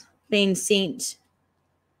 Hugs being sent.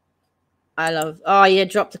 I love. Oh, yeah,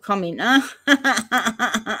 drop the comment.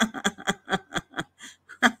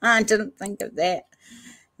 I didn't think of that.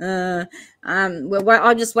 Well,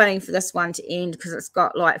 I'm just waiting for this one to end because it's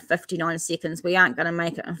got like 59 seconds. We aren't going to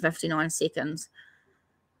make it in 59 seconds.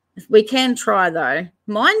 If we can try, though.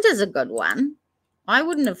 Mind is a good one. I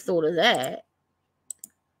wouldn't have thought of that.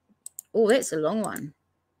 Oh, that's a long one.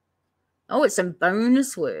 Oh, it's a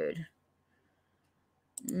bonus word.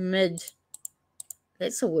 Mid.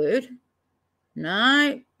 That's a word.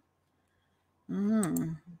 No.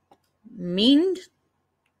 Mend.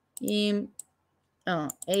 No,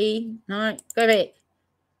 go back.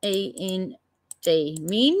 E-N-D.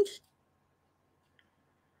 Mend.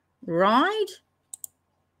 Ride.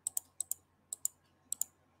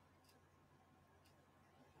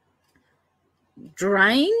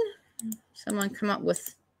 Drain. Someone come up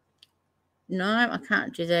with, no, I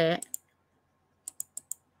can't do that.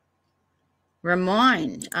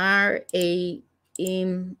 Remind. REMIND.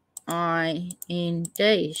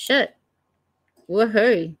 Shit.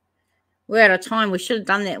 Woohoo. We're out of time. We should have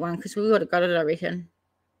done that one because we would have got it, I reckon.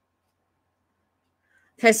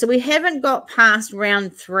 Okay, so we haven't got past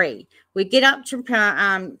round 3. We get up to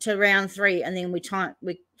round 3 and then we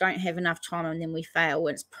don't have enough time and then we fail.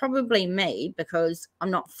 And it's probably me because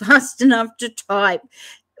I'm not fast enough to type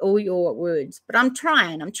all your words. But I'm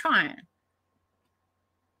trying.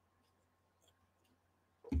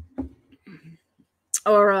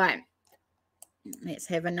 All right. Let's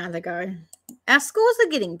have another go. Our scores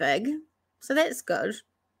are getting big, so that's good,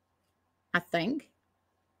 I think.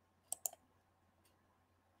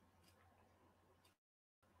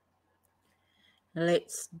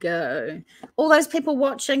 Let's go. All those people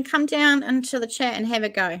watching, come down into the chat and have a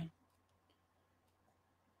go.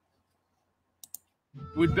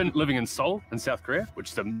 We'd been living in Seoul in South Korea,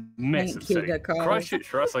 which is a massive city. Christchurch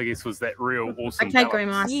for us, I guess, was that real awesome Okay, balance.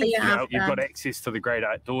 Grandma, see you after. You've got access to the great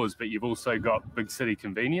outdoors, but you've also got big city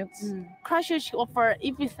convenience. Christchurch offer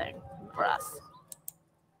everything for us.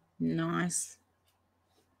 Nice.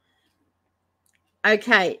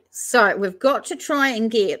 Okay, so we've got to try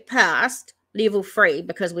and get past level 3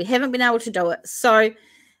 because we haven't been able to do it. So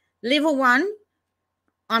level 1,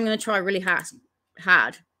 I'm going to try really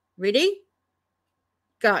hard. Ready?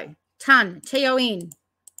 Go. Ton, T-O-N.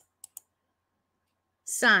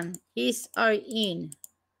 Sun, S-O-N.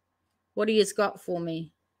 What do you got for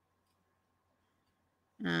me?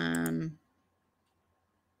 1.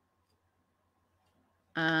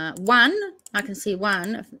 I can see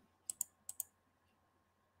 1.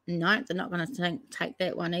 No, they're not going to take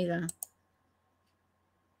that one either.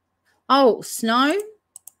 Oh, snow.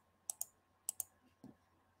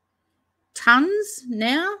 Tons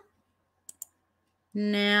now.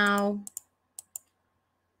 Now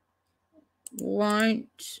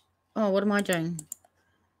won't. Oh, what am I doing?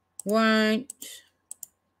 Won't.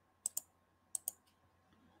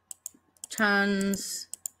 Tons.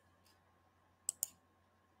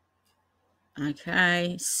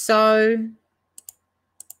 Okay, so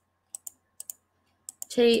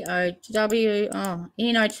T-O-W, oh,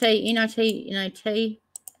 N-O-T, N-O-T, N-O-T.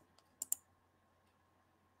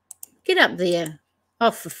 Get up there. Oh,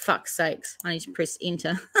 for fuck's sakes. I need to press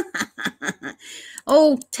enter.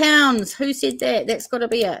 Oh, towns. Who said that? That's got to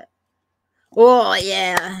be it. Oh,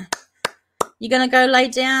 yeah. You going to go lay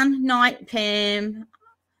down? Night, Pam.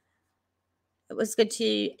 It was good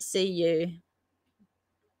to see you.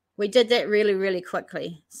 We did that really, really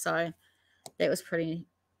quickly. So that was pretty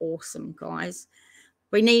awesome, guys.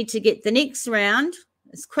 We need to get the next round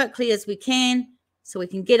as quickly as we can so we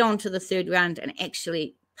can get on to the 3rd round and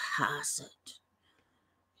actually pass it.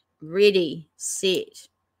 Ready, set,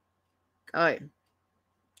 go.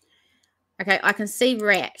 Okay, I can see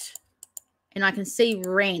rat and I can see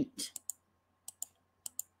rent.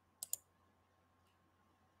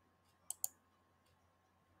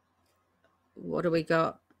 What do we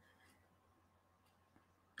got?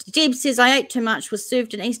 Jeb says, I ate too much, was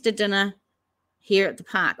served an Easter dinner here at the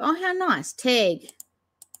park. Oh, how nice. Tag.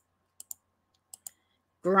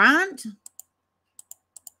 Grant.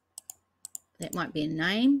 That might be a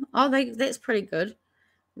name. Oh, that's pretty good.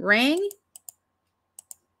 Rang.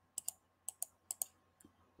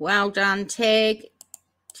 Well done. Tag.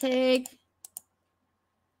 Tag.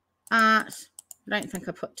 Art. I don't think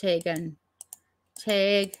I put tag in.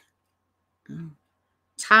 Tag.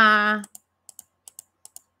 Tar.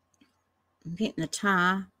 I'm getting the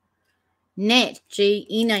tar. Nat.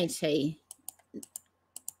 G-N-A-T.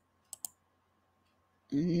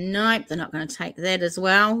 Nope, they're not going to take that as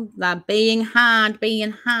well. They're being hard,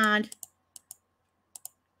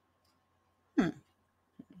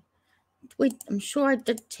 Wait, I'm sure I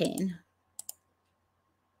did 10.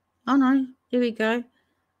 Oh, no. Here we go.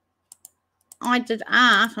 I did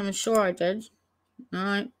art. I'm sure I did.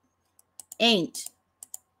 No. Ain't.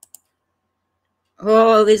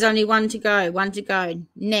 Oh, there's only 1 to go. 1 to go.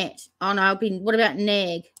 Nat. Oh, no. What about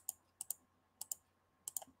nag?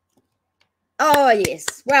 Oh,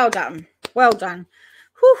 yes. Well done. Well done.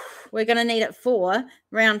 Whew. We're going to need it for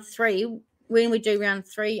round 3. When we do round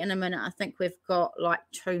 3 in a minute, I think we've got like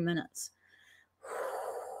 2 minutes.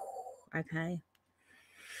 Okay.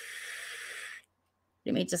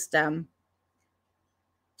 Let me just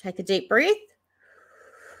take a deep breath.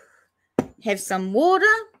 Have some water.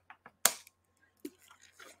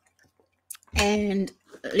 And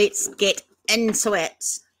let's get into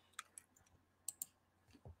it.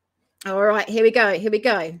 All right, here we go. Here we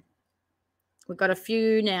go. We've got a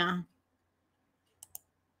few now.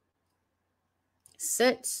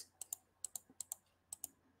 Sit.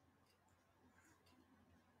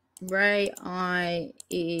 Raise.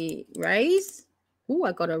 Oh,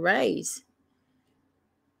 I got a raise.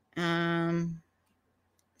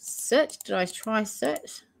 Sit. Did I try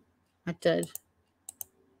sit? I did.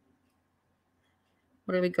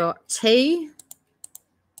 What do we got? T.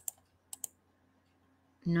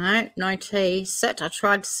 No, no T. Sit. I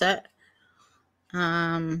tried sit.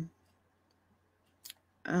 A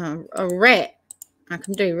rat. I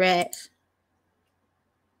can do rat.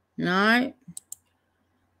 No.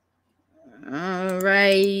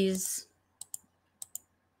 Raise.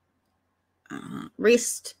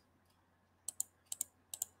 Rest.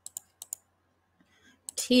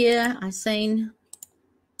 Tear. I seen.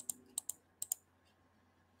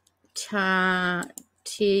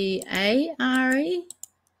 T-A-R-E.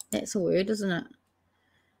 That's a word, isn't it?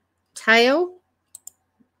 Tail.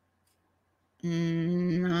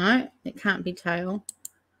 No, it can't be tail.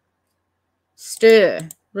 Stir.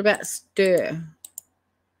 What about stir?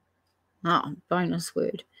 Oh, bonus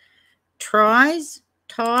word. Tries.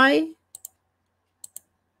 Tie.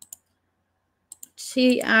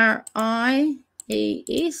 T-R-I-E-S.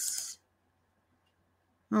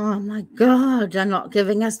 Oh my God, they're not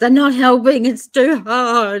giving us, they're not helping. It's too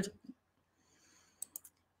hard.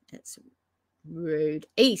 It's rude.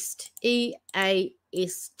 East.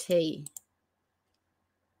 E-A-S-T.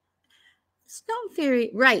 It's not very,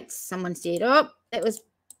 rates, someone said. Oh, that was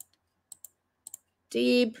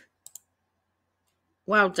Deb.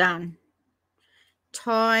 Well done.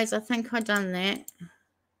 Ties, I think I done that.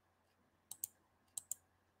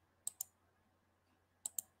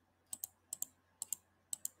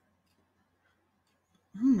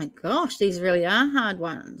 Oh my gosh, these really are hard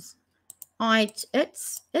ones.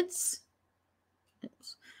 It's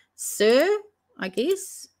sir, I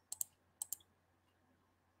guess.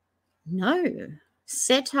 No.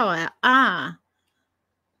 Satire. Ah.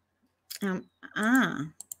 No.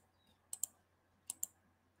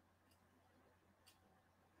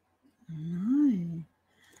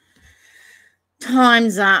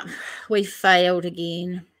 Time's up. We failed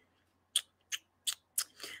again.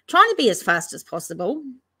 Trying to be as fast as possible,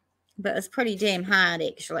 but it's pretty damn hard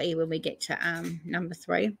actually when we get to number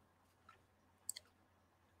 3.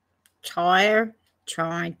 Tire.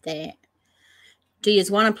 Tried that. Do you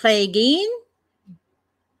want to play again?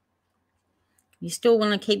 You still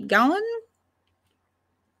want to keep going?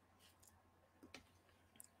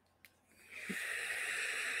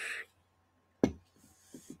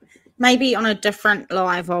 Maybe on a different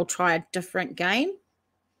live, I'll try a different game.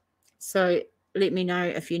 So let me know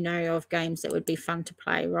if you know of games that would be fun to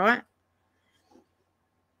play, right?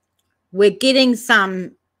 We're getting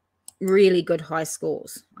some really good high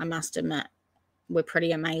scores, I must admit. We're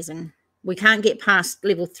pretty amazing. We can't get past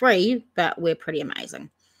level 3, but we're pretty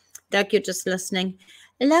amazing. Doug, you're just listening.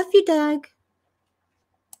 I love you, Doug.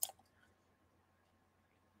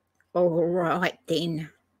 All right, then.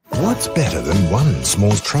 What's better than one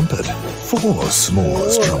s'mores trumpet? 4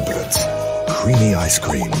 s'mores trumpets. Creamy ice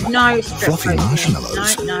cream, fluffy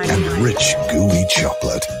marshmallows, and rich, gooey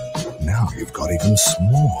chocolate. Now you've got even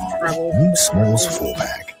s'more. New s'mores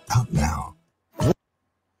 4-pack. Out now.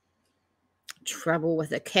 Trouble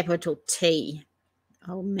with a capital T.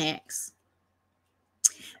 Oh, Max.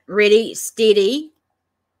 Ready, steady.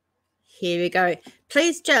 Here we go.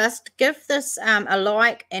 Please just give this a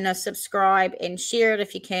like and a subscribe and share it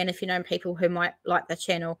if you can, if you know people who might like the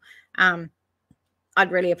channel. I'd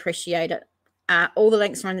really appreciate it. All the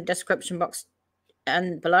links are in the description box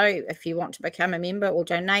and below if you want to become a member or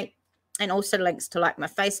donate, and also links to like my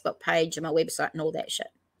Facebook page and my website and all that shit.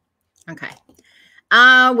 Okay.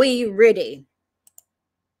 Are we ready?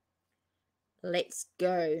 Let's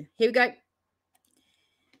go. Here we go.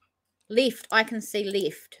 Left. I can see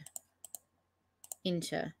left.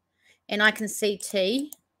 Enter. And I can see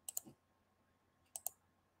T.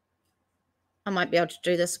 I might be able to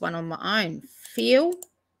do this one on my own. Feel.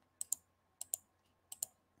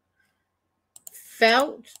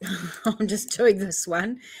 Felt. I'm just doing this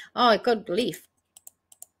one. Oh, I got left.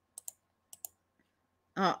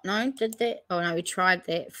 Oh, no, did that? Oh, no, we tried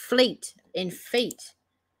that. Fleet and feet.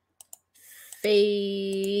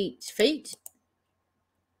 Feet. Feet.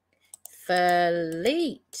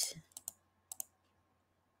 Fleet.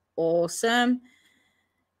 Awesome.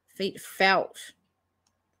 Feet. Felt.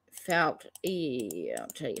 Felt. I'll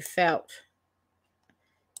tell you. Felt.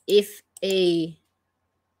 F-E.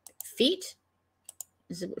 Feet.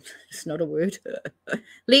 It's not a word.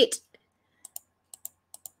 Let.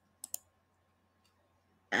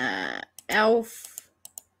 Elf.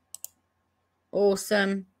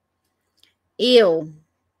 Awesome. Eel.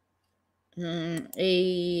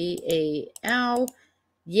 E-E-L.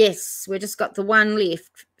 Yes, we just got the one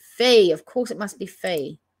left. Fee. Of course it must be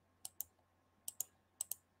Fee.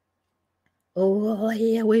 Oh,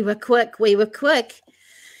 yeah, we were quick. We were quick.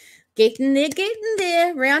 Getting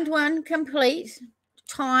there. Round 1 complete.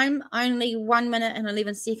 Time, only 1 minute and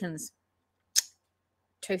 11 seconds.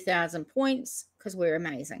 2,000 points because we're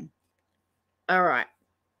amazing. All right.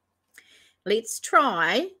 Let's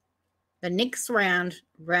try the next round,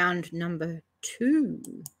 round number 2.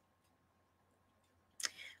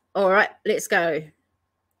 All right, let's go.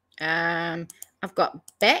 I've got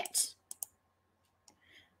bat.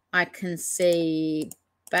 I can see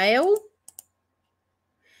bail.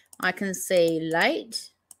 I can see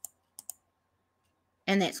late.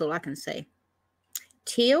 And that's all I can see.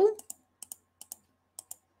 Teal.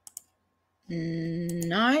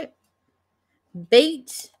 No.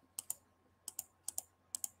 Beat.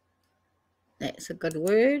 That's a good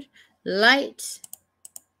word. Late.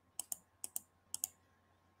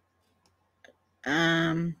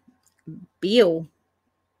 Bill.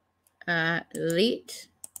 Let.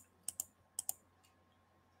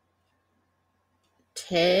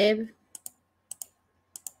 Tab.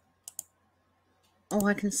 Oh,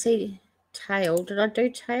 I can see tail. Did I do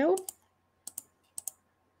tail?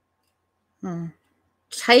 Oh.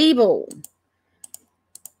 Table.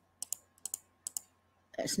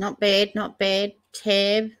 That's not bad, not bad.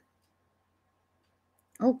 Tab.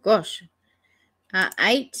 Oh, gosh.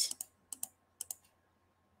 8.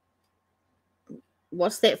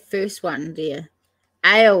 What's that first one there?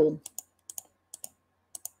 Ale.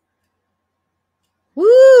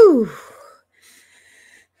 Woo!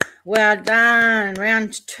 Well done.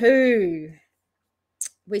 Round 2.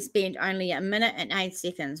 We spent only 1 minute and 8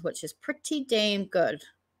 seconds, which is pretty damn good,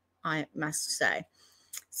 I must say.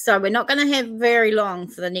 So we're not going to have very long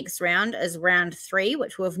for the next round, is round 3,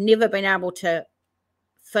 which we've never been able to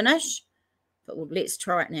finish. But let's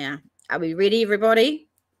try it now. Are we ready, everybody?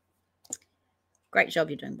 Great job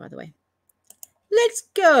you're doing, by the way. Let's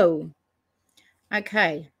go.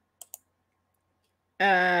 Okay.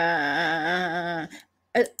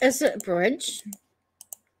 Is it bridge?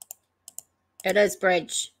 It is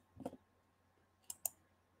bridge.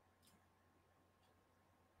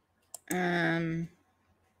 I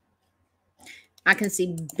can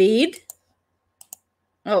see bed.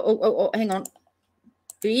 Oh, hang on.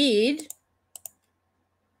 Bed.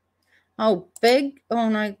 Oh, big. Oh,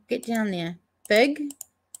 no, get down there. Big.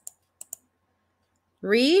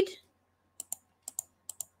 Read.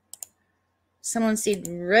 Someone said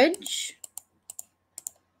ridge.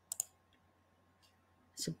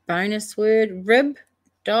 It's a bonus word. Rib.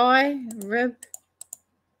 Die. Rib.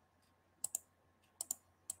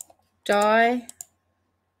 Die.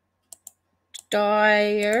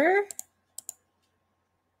 Dyer.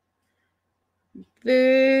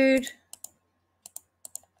 Bird.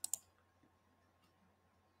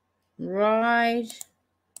 Ride.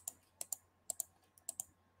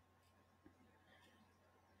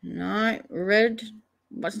 No, rid.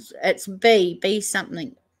 It's B. B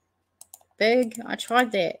something. Big. I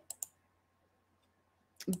tried that.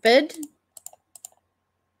 Bid.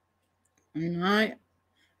 No.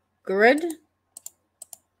 Grid.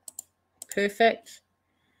 Perfect.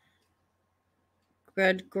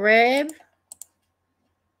 Grid. Grab.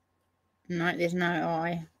 No, there's no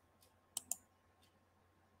I.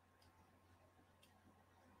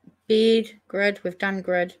 Bed. Grid. We've done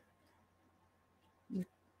grid.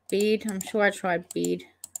 Bed. I'm sure I tried bed.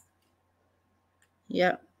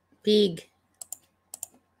 Yep. Big.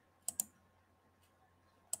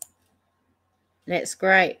 That's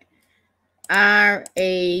great.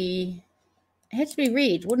 R-E. It had to be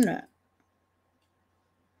read, wouldn't it?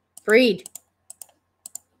 Breed.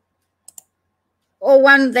 Or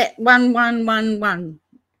one.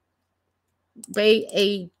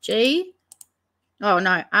 B-E-G. Oh,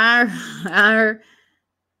 no. R-E.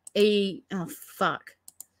 Oh, fuck.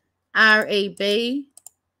 R-E-B.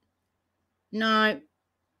 No.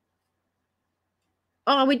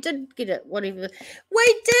 Oh, we did get it. Whatever.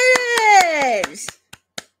 We did it!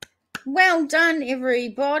 Well done,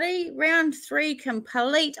 everybody. Round 3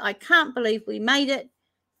 complete. I can't believe we made it.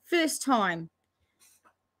 First time.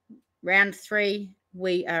 Round 3.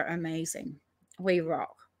 We are amazing. We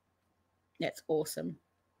rock. That's awesome.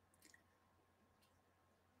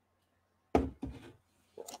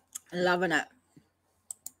 Loving it.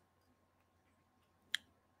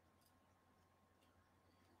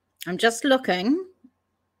 I'm just looking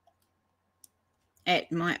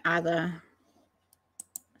at my other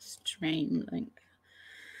stream link.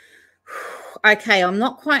 okay, I'm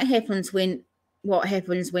not quite what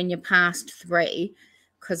happens when you're past 3,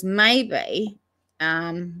 because maybe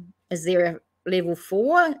is there a level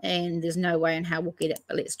 4 and there's no way in how we'll get it,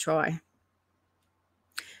 but let's try.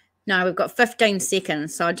 No, we've got 15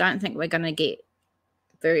 seconds, so I don't think we're going to get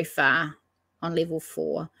very far on level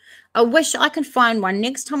 4. I wish I could find one.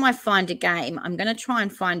 Next time I find a game, I'm going to try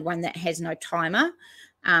and find one that has no timer.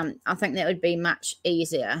 I think that would be much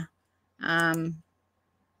easier. I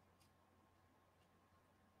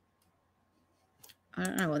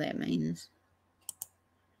don't know what that means.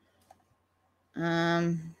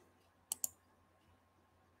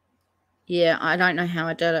 Yeah, I don't know how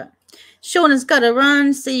I did it. Shauna's got to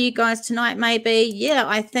run. See you guys tonight, maybe. Yeah,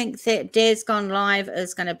 I think that Dad's Gone Live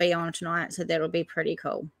is going to be on tonight, so that'll be pretty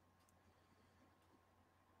cool.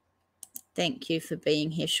 Thank you for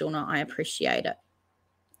being here, Shauna. I appreciate it.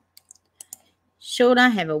 Shauna,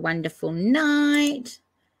 have a wonderful night.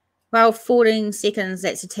 Well, 14 seconds,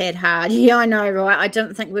 that's a tad hard. Yeah, I know, right? I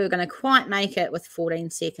didn't think we were going to quite make it with 14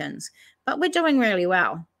 seconds, but we're doing really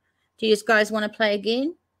well. Do you guys want to play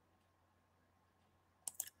again?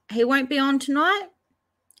 He won't be on tonight.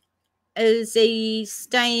 Is he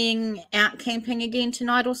staying out camping again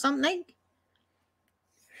tonight or something?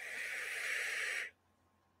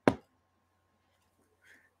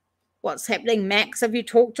 What's happening, Max? Have you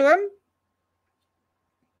talked to him?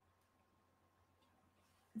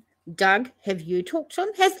 Doug, have you talked to him?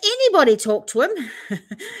 Has anybody talked to him?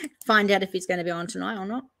 Find out if he's going to be on tonight or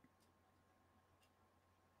not.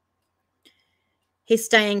 He's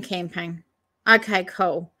staying camping. Okay,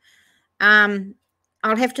 cool. I'll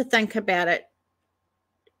have to think about it.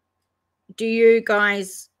 Do you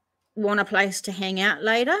guys want a place to hang out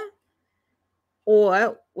later?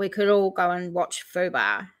 Or we could all go and watch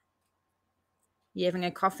Fubar. You having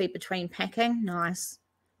a coffee between packing? Nice.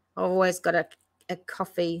 I've always got a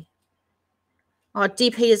coffee. Oh,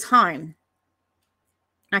 DP is home.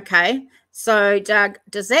 Okay. So, Doug,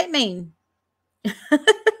 does that mean?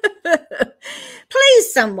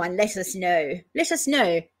 Please, someone, let us know. Let us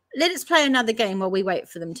know. Let us play another game while we wait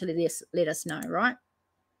for them to let us know, right?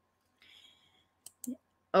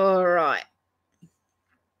 All right.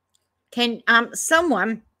 Can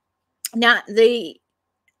someone... Now, the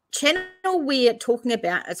channel we're talking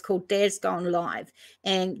about is called Dad's Gone Live,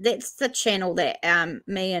 and that's the channel that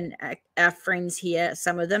me and our friends here,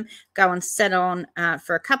 some of them, go and sit on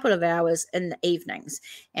for a couple of hours in the evenings,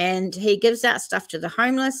 and he gives out stuff to the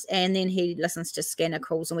homeless, and then he listens to scanner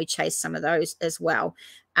calls, and we chase some of those as well.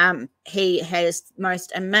 He has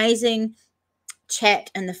most amazing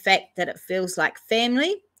chat in the fact that it feels like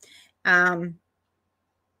family, and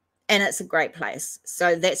it's a great place.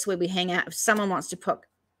 So that's where we hang out. If someone wants to put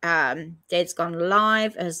Dad's Gone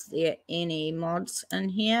Live, is there any mods in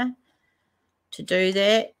here to do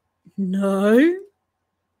that? No.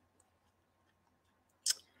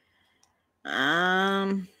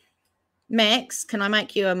 Max, can I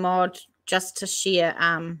make you a mod just to share?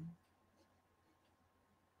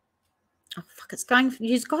 Oh fuck, it's going.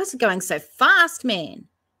 You guys are going so fast, man.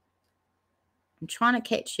 I'm trying to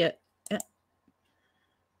catch you.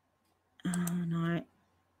 Oh no.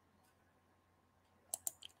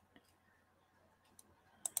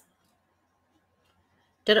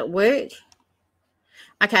 Did it work?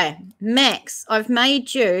 Okay, Max, I've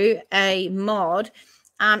made you a mod.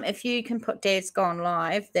 If you can put Dad's Gone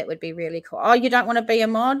Live, that would be really cool. Oh, you don't want to be a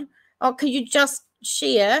mod? Oh, could you just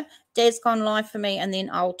share Dad's Gone Live for me, and then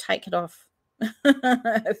I'll take it off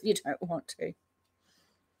if you don't want to.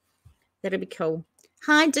 That'd be cool.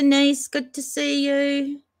 Hi, Denise. Good to see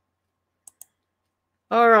you.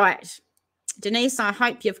 All right. Denise, I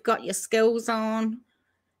hope you've got your skills on.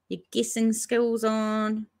 Your guessing skills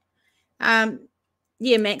on.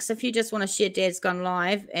 Yeah, Max, if you just want to share Dad's Gone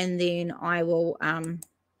Live, and then I will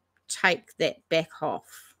take that back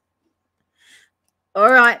off.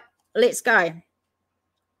 All right, let's go.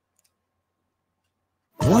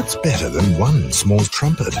 What's better than one s'mores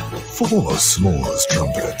trumpet? 4 s'mores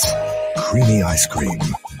trumpets. Creamy ice cream,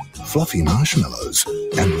 fluffy marshmallows,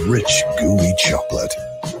 and rich gooey chocolate.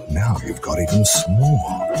 Now you've got even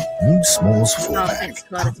s'more. New s'mores 4-pack. Thanks,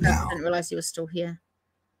 Clyde. I didn't realise you were still here.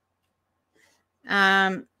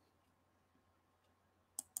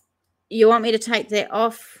 You want me to take that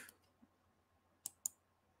off?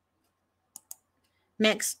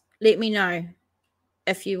 Max, let me know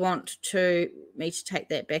if you want me to take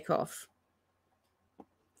that back off.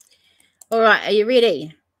 All right, are you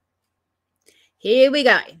ready? Here we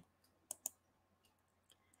go.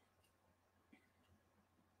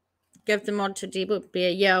 Give the mod to Deborah Bear.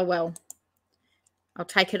 Yeah, well, I'll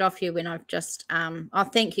take it off you when I've just... oh,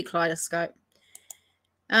 thank you, Kaleidoscope.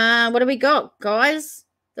 What do we got, guys?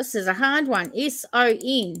 This is a hard one.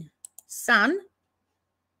 S-O-N. Sun.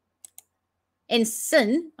 And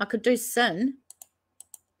sin. I could do sin.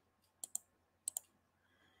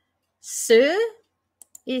 Sir.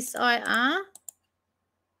 S-I-R.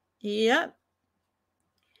 Yep.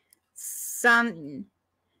 Sun.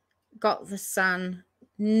 Got the sun.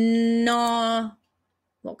 No.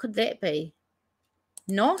 What could that be?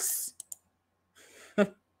 Nos?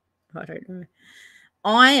 I don't know.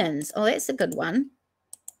 Irons. Oh, that's a good one.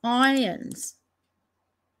 Irons.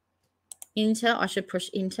 Enter. I should push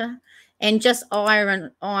enter. And just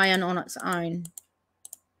iron on its own.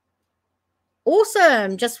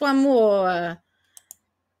 Awesome. Just one more.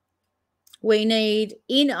 We need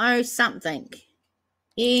N-O something.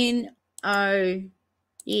 N-O.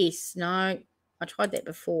 Yes. No. I tried that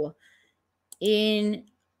before.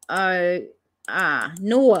 N-O-R.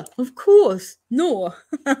 Nor. Of course. Nor.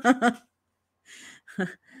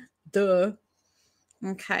 Duh.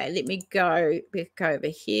 Okay. Let me go back over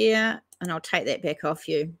here. And I'll take that back off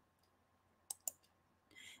you.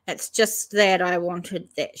 It's just that I wanted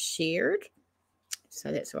that shared.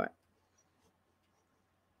 So that's right.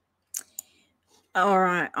 All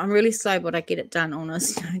right. I'm really slow, but I get it done on a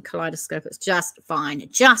kaleidoscope. It's just fine.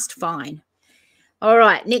 Just fine. All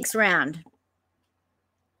right. Next round.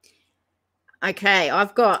 Okay.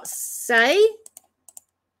 I've got say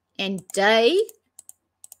and day.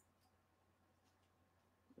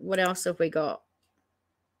 What else have we got?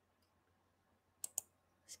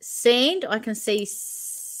 Sand. I can see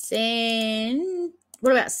sand.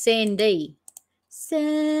 What about Sandy?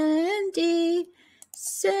 Sandy.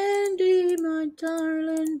 Sandy, my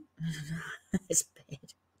darling. That's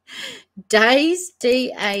bad. Days,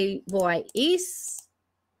 D-A-Y-S.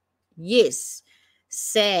 Yes.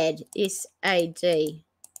 Sad, S-A-D.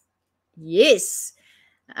 Yes.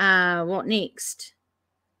 What next?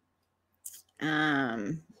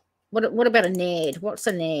 What about a nad? What's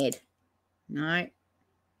a nad? No.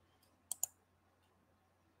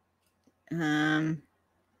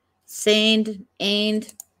 Sand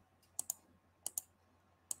and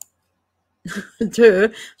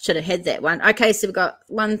should have had that one. Okay, so we've got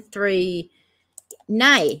 1, 3.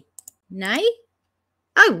 Nay. Nay?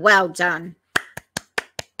 Oh, well done.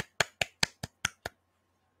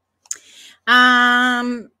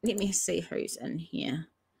 Let me see who's in here.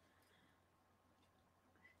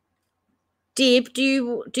 Deb, do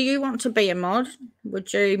you want to be a mod?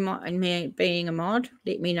 Would you mind me being a mod?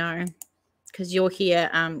 Let me know, because you're here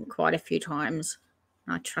quite a few times.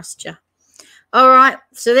 I trust you. All right,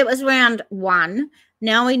 so that was round 1.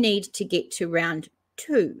 Now we need to get to round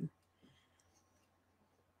 2.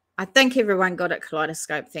 I think everyone got it,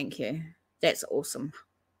 Kaleidoscope. Thank you. That's awesome.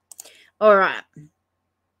 All right.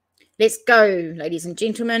 Let's go, ladies and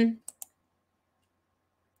gentlemen.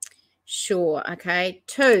 Sure, okay.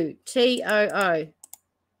 2, T-O-O.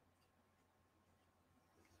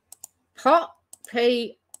 Pot,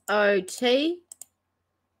 P-O-T.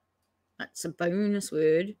 That's a bonus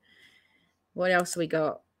word. What else we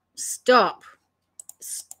got? Stop.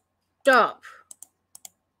 Stop.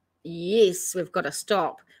 Yes, we've got to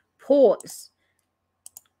stop. Ports.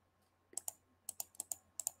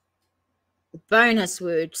 Bonus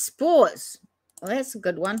word. Sports. Oh, that's a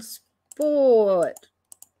good one. Sport.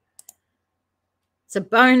 It's a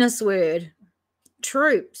bonus word.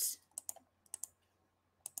 Troops.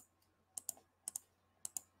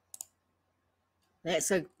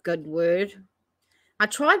 That's a good word. I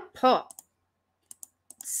tried pot.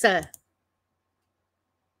 Sir.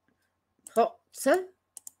 Pot. Sir.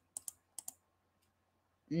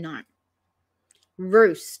 No.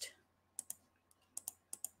 Roost.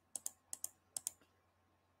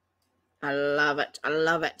 I love it. I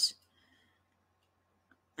love it.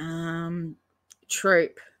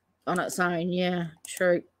 Troop on its own. Yeah,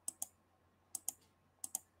 troop.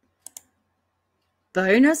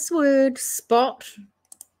 Bonus word. Spot.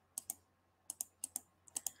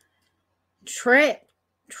 Trap.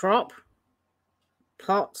 Trop.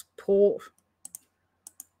 Pot. Port.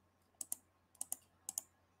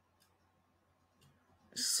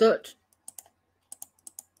 Soot.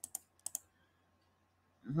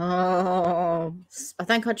 Oh, I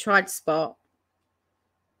think I tried spot.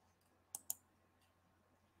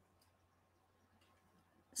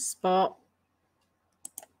 Spot.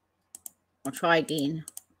 I'll try again.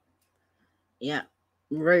 Yeah.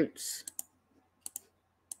 Roots.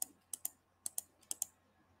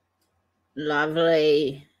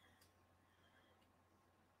 Lovely.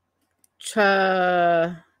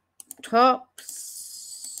 Tops.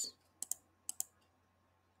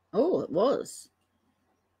 Oh, it was.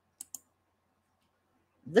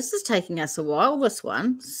 This is taking us a while, this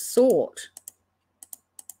one. Sort.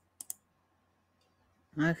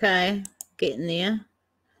 Okay, getting there.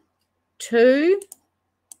 2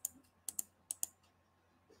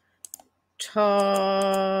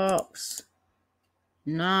 tops.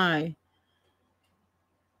 No.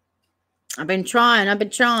 I've been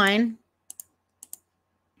trying.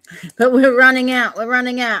 But we're running out.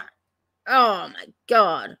 Oh my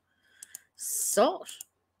God. Sot.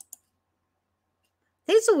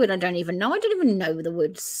 There's a word I don't even know. I don't even know the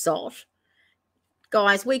word sot.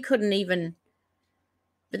 Guys, we couldn't even.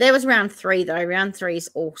 But that was round 3, though. Round 3 is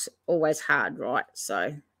always hard, right?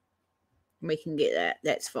 So we can get that.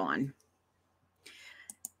 That's fine.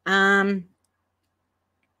 I'm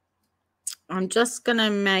just going to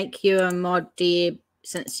make you a mod, dear,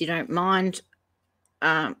 since you don't mind.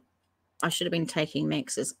 I should have been taking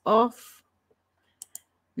Max's off.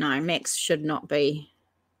 No, Max should not be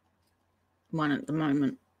one at the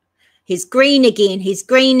moment. He's green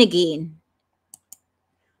again.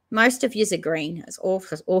 Most of yous are green. It's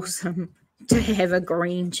awesome to have a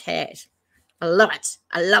green chat. I love it.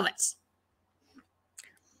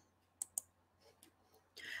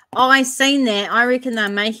 I seen that. I reckon they're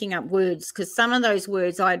making up words because some of those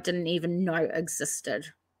words I didn't even know existed.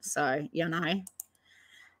 So, you know.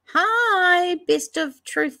 Hi, Best of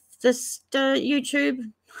Truth, this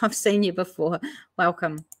YouTube. I've seen you before.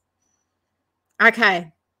 Welcome.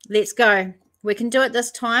 Okay, let's go. We can do it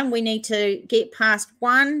this time. We need to get past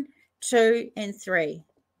 1, 2, and 3.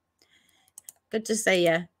 Good to see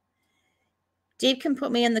you. Deb can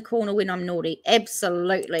put me in the corner when I'm naughty.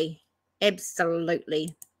 Absolutely.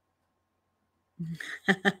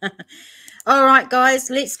 All right, guys,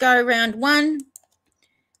 let's go round 1.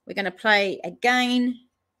 We're going to play again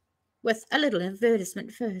with a little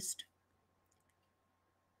advertisement first.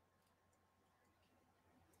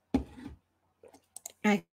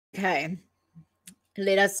 Okay.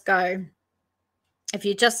 Let us go. If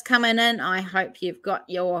you're just coming in, I hope you've got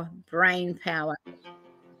your brain power.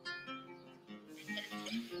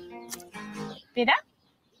 Better?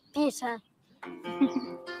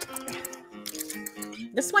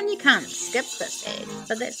 This one you can't skip this ad,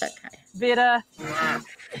 but that's okay. Better.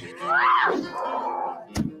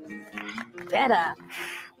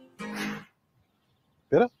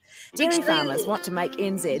 Dairy farmers want to make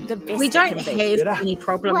NZ the best. We don't have any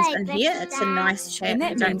problems in here. It's a nice chat. And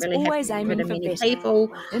that we don't means really always have aiming for many better people.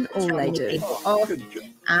 in all they do.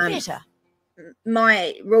 Better.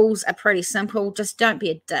 My rules are pretty simple. Just don't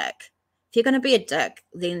be a dick. If you're going to be a dick,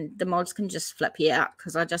 then the mods can just flip you out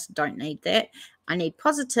because I just don't need that. I need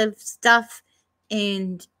positive stuff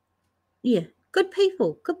and, yeah, good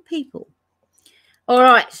people. All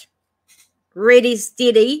right. Ready,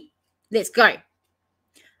 steady. Let's go.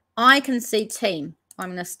 I can see team. I'm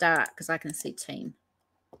going to start because I can see team.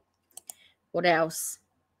 What else?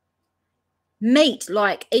 Meat,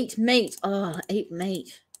 like eat meat. Oh, eat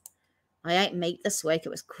meat. I ate meat this week. It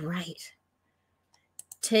was great.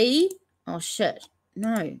 Tea. Oh, shit.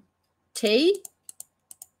 No. Tea.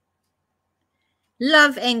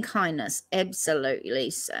 Love and kindness.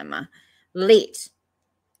 Absolutely, Summer. Let.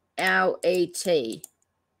 L-E-T.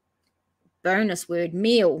 Bonus word.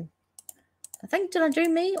 Meal. I think, did I do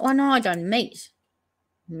me? Oh, no, I done meat.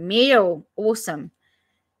 Meal. Awesome.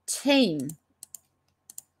 Team.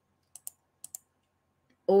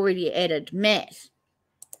 Already added. Matt.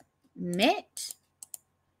 Matt.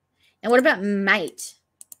 And what about mate?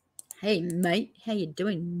 Hey, mate. How you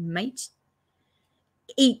doing, mate?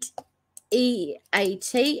 Eat.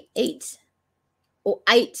 E-A-T. Eat. Or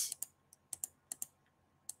ate.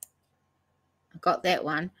 I got that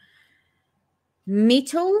one.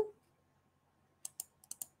 Metal.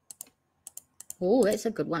 Oh, that's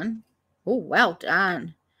a good one. Oh, well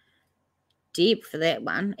done. Deb for that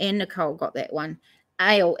one. And Nicole got that one.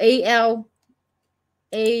 Ale. E-L-E-L-A?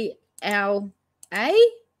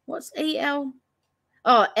 What's E-L?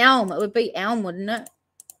 Oh, elm. It would be elm, wouldn't it?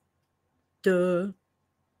 Duh.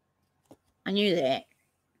 I knew that.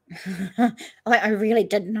 I really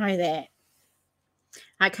didn't know that.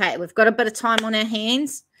 Okay, we've got a bit of time on our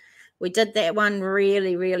hands. We did that one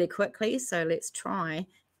really, really quickly. So let's try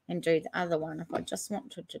and do the other one if I just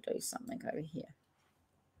wanted to do something over here.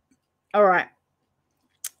 All right.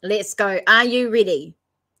 Let's go. Are you ready?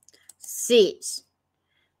 Set.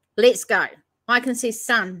 Let's go. I can see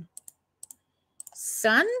sun.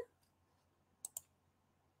 Sun.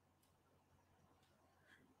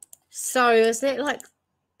 So is that like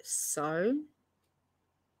so?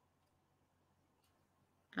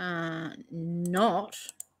 Not.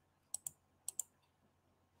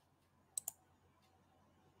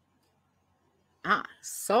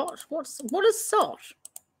 Salt. What is salt?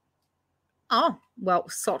 Oh, well,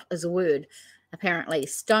 sot is a word, apparently.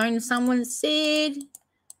 Stone, someone said.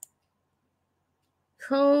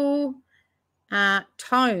 Cool.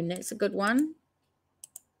 Tone, that's a good one.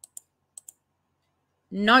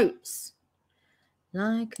 Notes.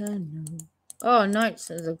 Like a note. Oh,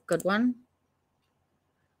 notes is a good one.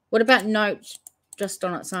 What about notes just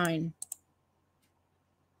on its own?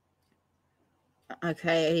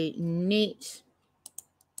 Okay, net.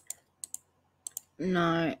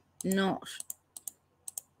 No, not.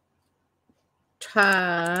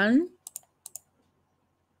 Turn.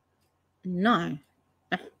 No.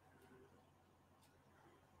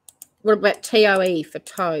 What about TOE for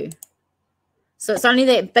toe? So it's only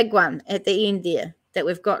that big one at the end there that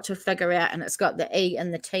we've got to figure out, and it's got the E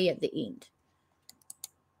and the T at the end.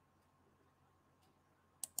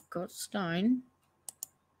 Got stone.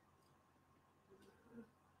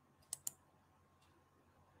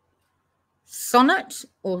 Sonnet,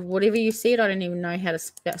 or whatever you said. I don't even know how to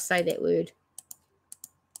say that word.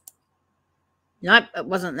 Nope, it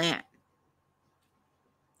wasn't that.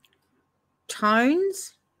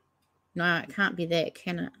 Tones. No, it can't be that,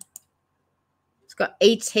 can it? It's got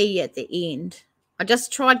ET at the end. I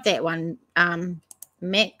just tried that one,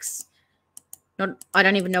 Max. I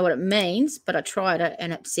don't even know what it means, but I tried it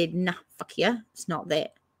and it said, nah, fuck yeah, it's not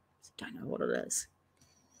that. I don't know what it is.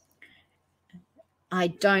 I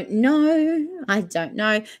don't know. I don't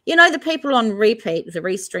know. You know, the people on repeat, the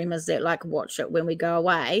restreamers that like watch it when we go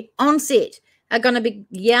away, on set are going to be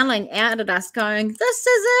yelling out at us going, this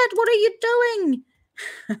is it. What are you doing?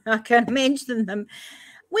 I can imagine them.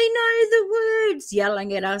 We know the words,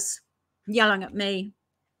 yelling at us, yelling at me.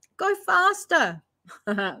 Go faster.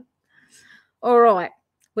 All right.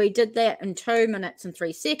 We did that in 2 minutes and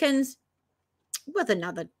 3 seconds with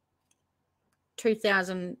another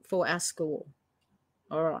 2,000 for our score.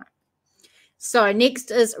 All right. So next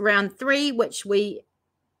is round 3, which we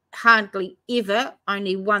hardly ever,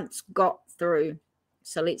 only once got through.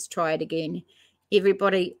 So let's try it again.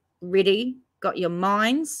 Everybody ready? Got your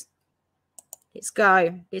minds? Let's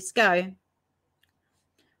go. Let's go.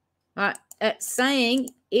 All right. It's saying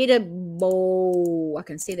edible. I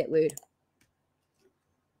can see that word.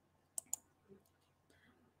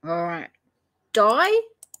 All right. Die.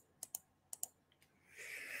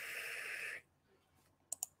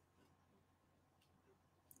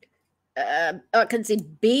 I can see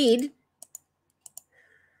bed.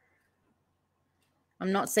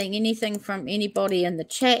 I'm not seeing anything from anybody in the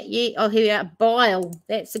chat yet. Oh, here we are. Bile.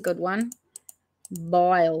 That's a good one.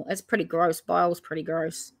 Bile. That's pretty gross. Bile's pretty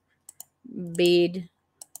gross. Bed.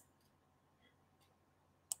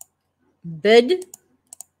 Bid.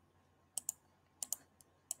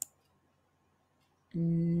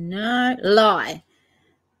 No. Lie.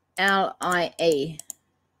 L-I-E.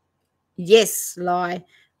 Yes, lie.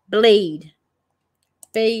 Bleed.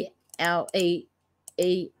 B-L-E-E-D.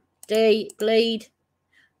 Bleed.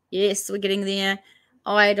 Yes, we're getting there.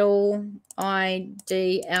 Idle.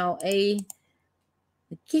 I-D-L-E.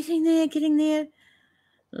 Getting there, getting there.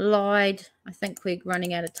 Lied. I think we're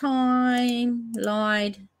running out of time.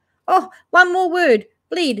 Lied. Oh, one more word.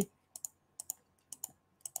 Bleed.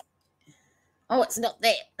 Oh, it's not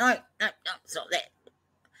that. No, no, no, it's not that.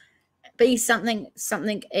 Be something,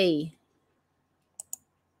 something E.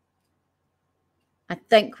 I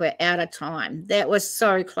think we're out of time. That was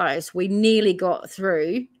so close. We nearly got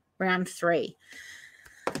through round 3.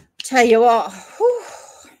 Tell you what. Whew.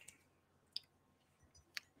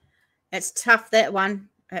 It's tough, that one.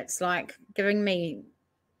 It's like giving me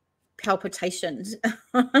palpitations.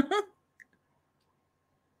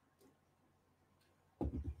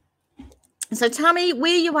 So tell me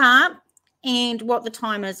where you are and what the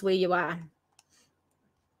time is where you are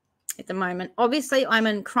at the moment. Obviously, I'm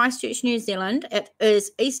in Christchurch, New Zealand. It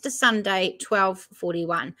is Easter Sunday,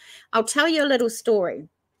 12:41. I'll tell you a little story.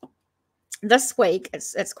 This week,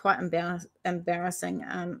 it's quite embarrassing.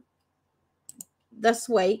 This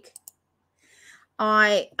week,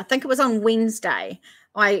 I think it was on Wednesday,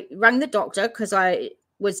 I rang the doctor because I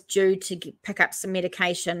was due to pick up some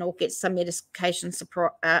medication or get some medication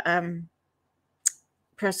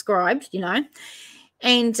prescribed, you know,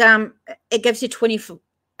 and it gives you 24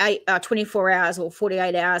 hours or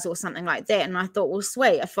 48 hours or something like that. And I thought, well,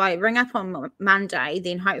 sweet, if I ring up on Monday,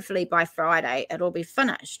 then hopefully by Friday it'll be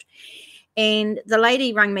finished. And the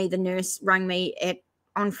lady rang me, the nurse rang me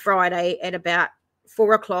on Friday at about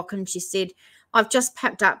 4 o'clock, and she said, I've just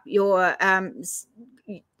picked up your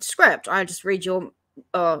script. I just read your,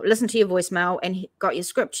 listened to your voicemail and got your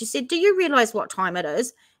script. She said, do you realize what time it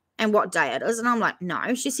is and what day it is? And I'm like,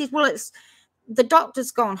 no. She said, well, it's the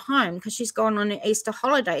doctor's gone home because she's gone on an Easter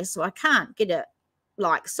holiday, so I can't get it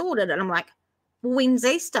like sorted. And I'm like, when's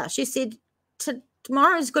Easter? She said,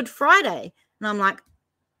 tomorrow's Good Friday. And I'm like,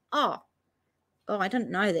 oh, I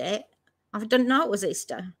didn't know that. I didn't know it was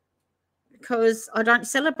Easter because I don't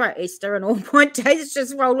celebrate Easter and all my days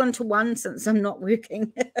just roll into one since I'm not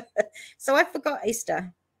working. So I forgot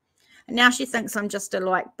Easter. And now she thinks I'm just a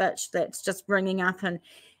bitch that's just ringing up and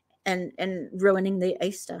ruining the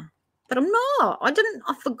Easter. But I'm not.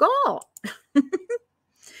 I forgot.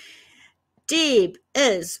 Deb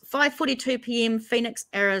is 5:42 p.m. Phoenix,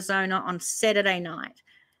 Arizona on Saturday night.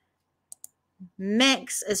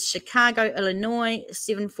 Max is Chicago, Illinois,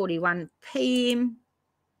 7:41 p.m.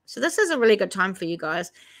 So this is a really good time for you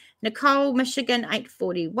guys. Nicole, Michigan,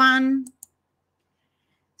 8:41.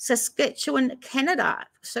 Saskatchewan, Canada,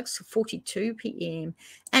 6:42 p.m.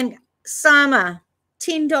 And Sama,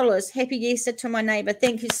 $10. Happy Easter to my neighbor.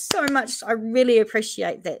 Thank you so much. I really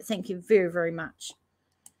appreciate that. Thank you very, very much.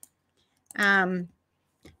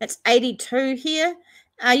 It's 82 here.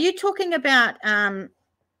 Are you talking about I'm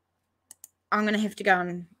going to have to go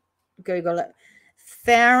and Google it.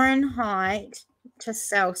 Fahrenheit to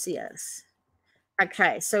Celsius.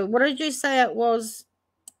 Okay, so what did you say it was?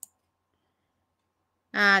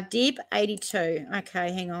 Deb, 82.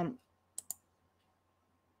 Okay, hang on.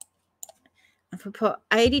 If we put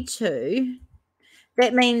 82,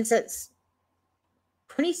 that means it's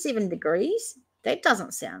 27 degrees. That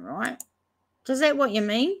doesn't sound right. Is that what you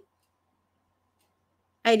mean?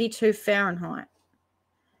 82 Fahrenheit.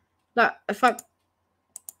 Look, if I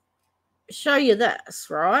show you this,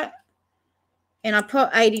 right, and I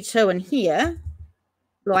put 82 in here,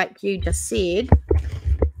 like you just said,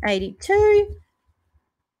 82,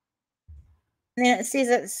 and then it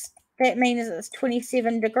says that means it's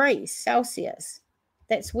 27 degrees Celsius.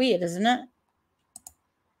 That's weird, isn't it?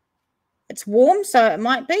 It's warm, so it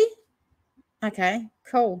might be. Okay,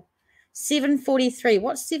 cool. 7:43.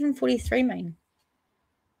 What's 7:43 mean?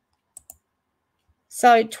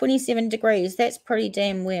 So 27 degrees. That's pretty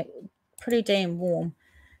damn wet, pretty damn warm.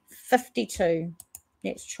 52.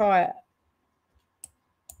 Let's try it.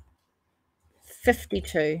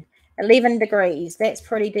 52. 11 degrees. That's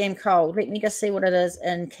pretty damn cold. Let me just see what it is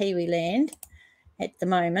in Kiwi land at the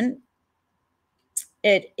moment.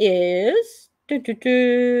 It is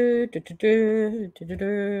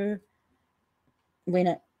when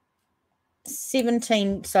it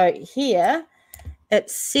 17. So here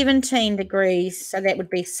it's 17 degrees. So that would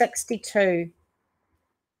be 62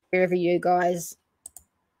 wherever you guys.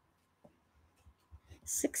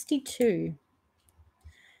 62.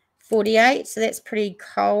 48, so that's pretty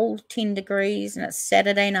cold, 10 degrees, and it's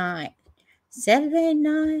Saturday night. Saturday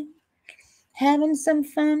night, having some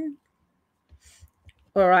fun.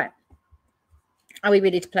 All right. Are we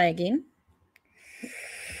ready to play again?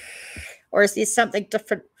 Or is there something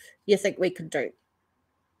different you think we could do?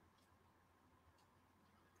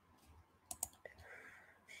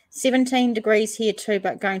 $17 degrees here too,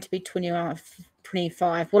 but going to be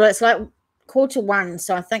 25. Well, it's like 1:15,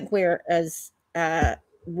 so I think we're as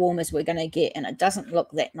warm as we're going to get, and it doesn't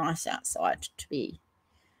look that nice outside, to be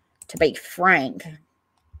frank.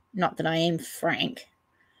 Not that I am frank.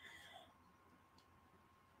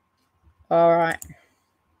 All right,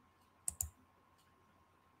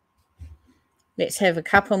 let's have a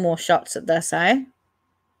couple more shots at this, eh?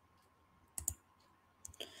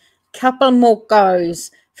 Couple more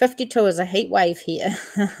goes. 52 is a heat wave here.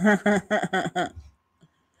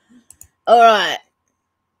 All right.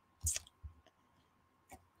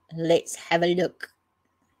 Let's have a look.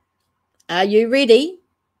 Are you ready?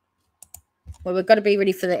 Well, we've got to be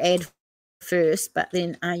ready for the ad first, but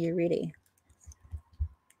then are you ready?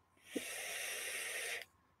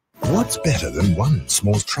 What's better than one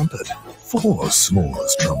s'mores trumpet? 4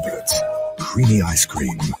 s'mores trumpets. Creamy ice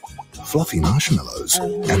cream, fluffy marshmallows,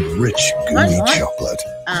 and rich gooey chocolate.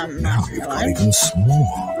 Now you've got even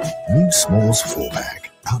s'more. New s'mores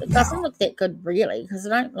 4-pack. Out it now. Doesn't look that good, really, because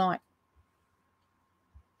I don't like.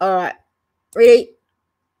 All right, ready?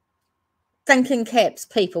 Thinking caps,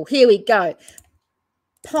 people. Here we go.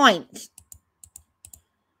 Point.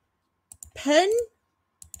 Pin.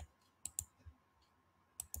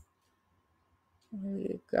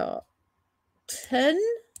 We got tin.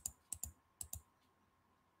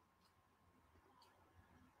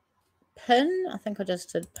 Pin. I think I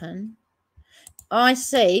just did pin. I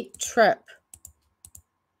see trip.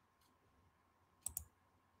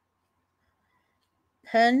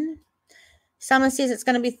 Pin. Summer says it's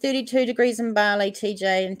going to be 32 degrees in Bali,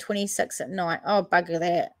 TJ, and 26 at night. Oh, bugger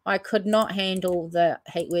that. I could not handle the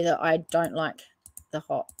heat weather. I don't like the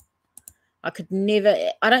hot. I could never,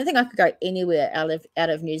 I don't think I could go anywhere out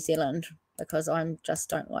of New Zealand because I just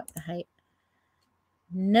don't like the heat.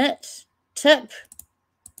 Knit. Tip.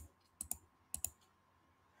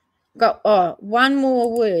 Got one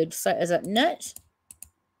more word. So is it knit?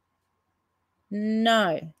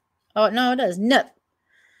 No. Oh, no, it is nip.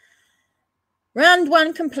 Round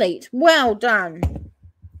 1 complete. Well done.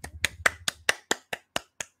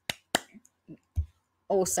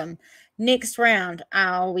 Awesome. Next round.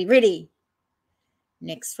 Are we ready?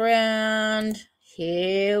 Next round.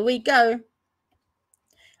 Here we go.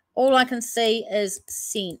 All I can see is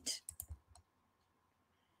scent.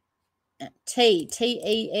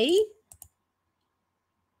 T-E-E.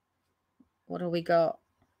 What do we got?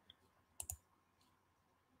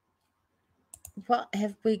 What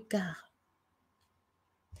have we got?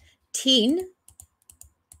 10.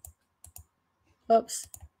 Oops.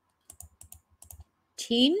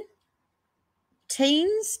 10.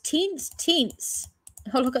 Teens. Tense.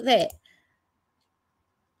 Oh, look at that.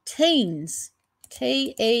 Teens.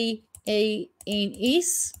 T-E-E-N-S.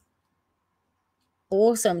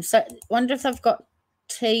 Awesome. So, wonder if I've got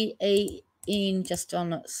T-E-N just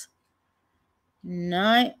on it.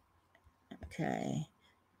 No. Okay.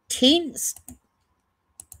 Tense.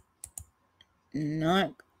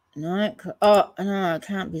 No. No. Oh, no, it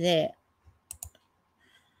can't be that.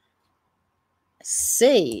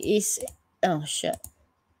 C. Oh, shit.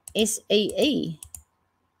 S-E-E.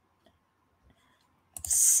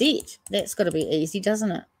 Set. That's got to be easy,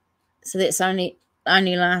 doesn't it? So that's only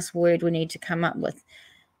last word we need to come up with.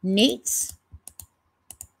 Nets.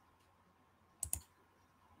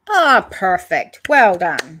 Ah, perfect. Well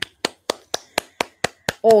done.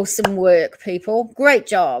 Awesome work, people. Great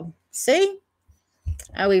job. See?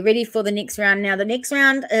 Are we ready for the next round? Now, the next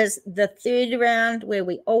round is the third round where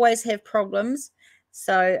we always have problems.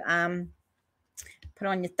 So, put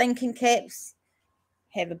on your thinking caps,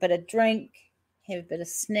 have a bit of drink, have a bit of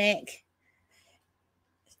snack.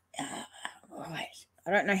 Right.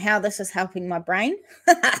 I don't know how this is helping my brain,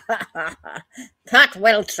 but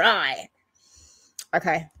we'll try.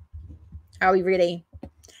 Okay. Are we ready?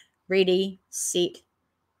 Ready, set,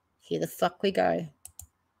 here the fuck we go.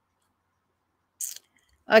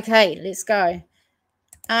 Okay, let's go.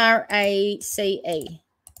 R-A-C-E.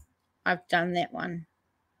 I've done that one.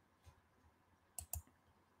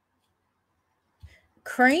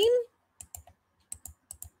 Cream?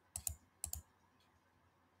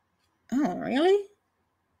 Oh, really?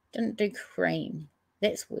 Didn't do cream.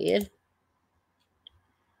 That's weird.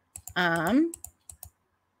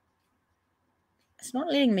 It's not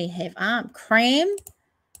letting me have cram.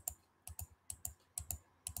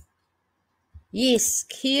 Yes,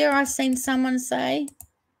 here I've seen someone say.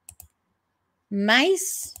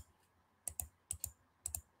 Mace.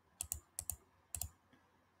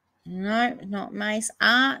 No, not mace.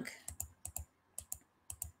 Arc.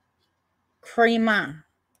 Creamer.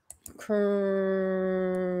 Creamer.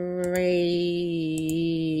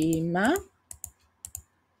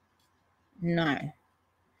 No.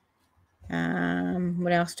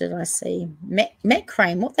 What else did I see? Matte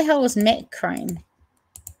cream. What the hell was matte cream?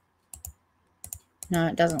 No,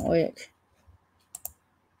 it doesn't work.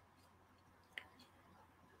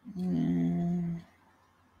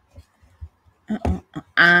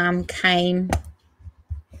 Came.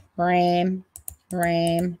 Ram.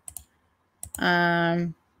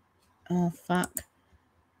 Oh, fuck.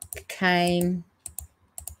 Came.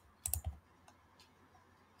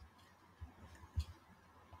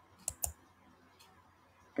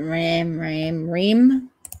 Rim.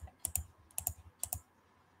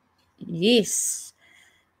 Yes.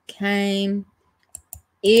 Came.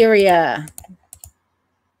 Area.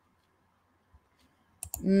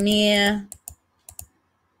 Mere.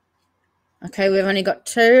 Okay, we've only got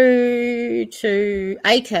two to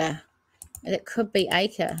acre. It could be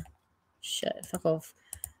acre. Shit, fuck off.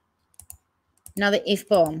 Another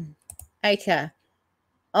F-bomb. Acre.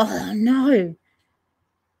 Oh, no.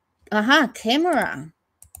 Camera.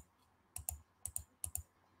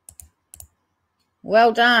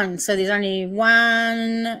 Well done. So there's only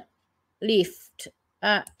one left.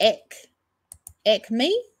 Acme.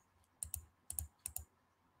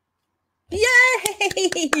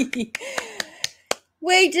 Yay!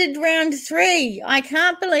 We did round 3. I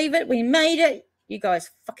can't believe it. We made it. You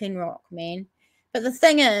guys fucking rock, man. But the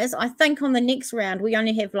thing is, I think on the next round, we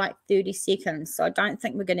only have like 30 seconds. So I don't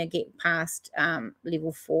think we're going to get past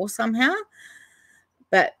level 4 somehow.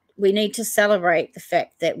 But we need to celebrate the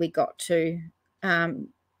fact that we got to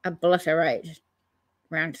obliterate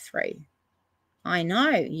round 3. I know.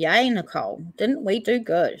 Yay, Nicole. Didn't we do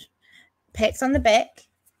good? Pats on the back.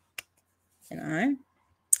 You know.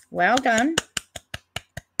 Well done.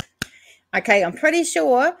 Okay, I'm pretty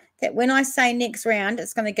sure that when I say next round,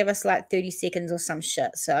 it's going to give us like 30 seconds or some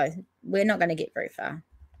shit. So we're not going to get very far.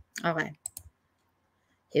 Okay.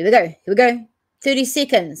 Here we go. Here we go. 30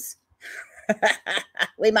 seconds.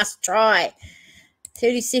 We must try.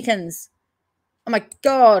 30 seconds. Oh my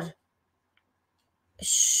God.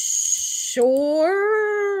 Sure.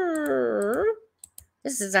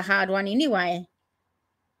 This is a hard one anyway.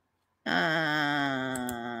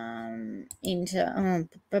 Enter.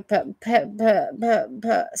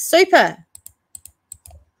 Super.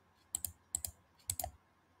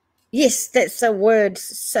 Yes, that's a word.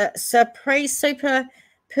 Surprise super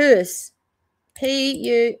purse.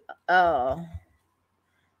 P-U. Oh.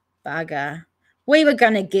 Bugger. We were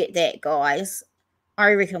going to get that, guys.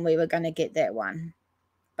 I reckon we were going to get that one.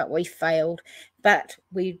 But we failed. But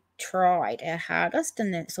we tried our hardest,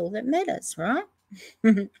 and that's all that matters, right?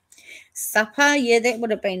 Supper. Yeah, that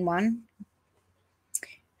would have been one.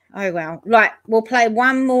 Oh, well. Right. We'll play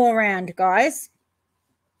one more round, guys.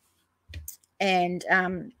 And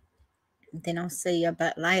then I'll see you a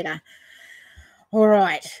bit later. All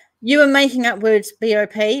right. You were making up words,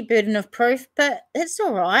 BOP, burden of proof, but it's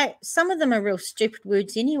all right. Some of them are real stupid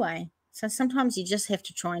words anyway. So sometimes you just have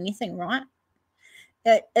to try anything, right?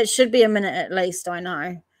 It should be a minute at least, I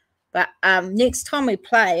know. But next time we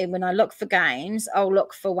play, when I look for games, I'll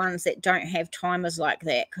look for ones that don't have timers like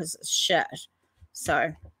that because it's shit.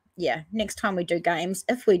 So, yeah, next time we do games,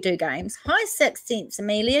 if we do games. Hi, 6 Cents,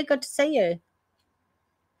 Amelia. Good to see you.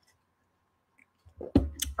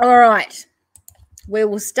 All right. We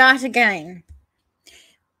will start again.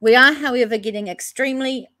 We are, however, getting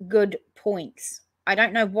extremely good points. I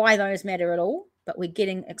don't know why those matter at all, but we're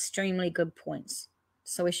getting extremely good points.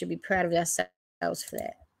 So we should be proud of ourselves for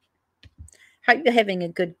that. Hope you're having a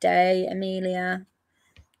good day, Amelia.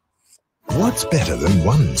 What's better than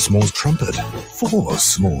one s'mores trumpet? 4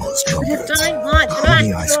 s'mores trumpets.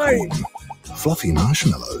 Creamy ice cream, fluffy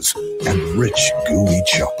marshmallows, and rich, gooey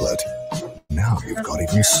chocolate. Now you've got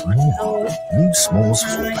even s'more. New s'mores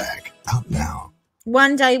 4-pack. Out now.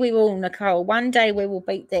 One day we will, Nicole. One day we will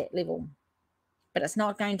beat that level. But it's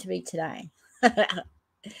not going to be today.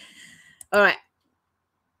 All right.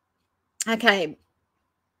 Okay.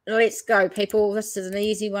 Let's go, people. This is an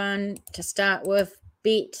easy one to start with.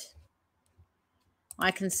 Bet.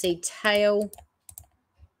 I can see tail.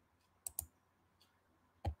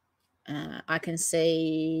 I can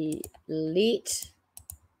see let.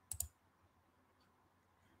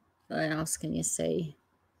 What else can you see?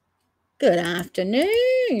 Good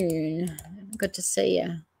afternoon. Good to see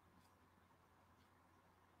you.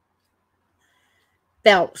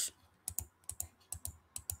 Belt.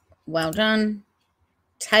 Well done.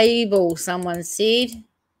 Table, someone said.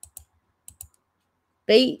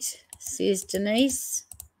 Beat, says Denise.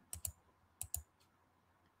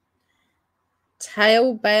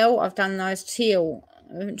 Tail, bail, I've done those. Teal,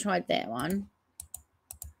 I haven't tried that one.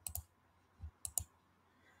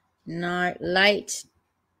 No, late.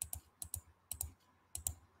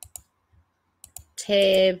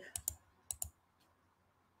 Tab.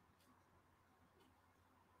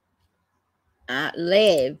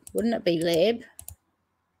 Lab. Wouldn't it be lab?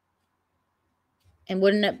 And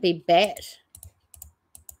wouldn't it be bat?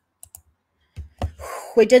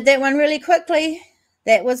 We did that one really quickly.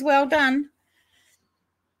 That was well done.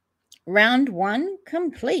 Round 1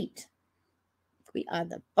 complete. We are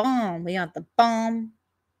the bomb. We are the bomb.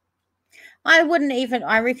 I wouldn't even,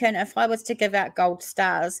 I reckon if I was to give out gold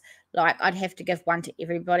stars, like I'd have to give one to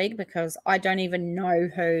everybody because I don't even know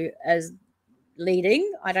who is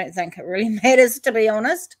leading. I don't think it really matters, to be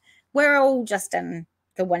honest. We're all just in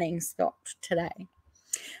the winning spot today.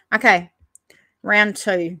 Okay, round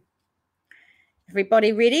 2.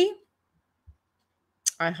 Everybody ready?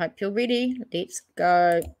 I hope you're ready. Let's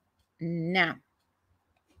go now.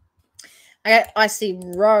 Okay, I see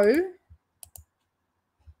row.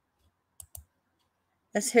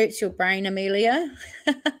 This hurts your brain, Amelia.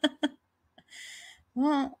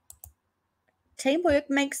 Well, teamwork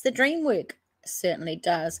makes the dream work. Certainly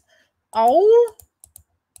does. Owl.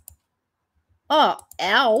 Oh,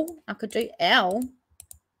 owl. I could do owl.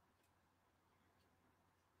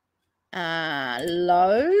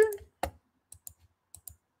 Low.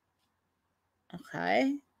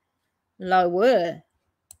 Okay. Lower.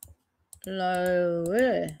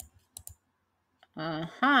 Lower.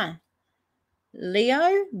 Uh-huh.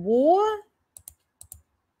 Leo. War.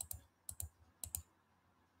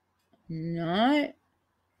 No.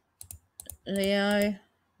 Leo.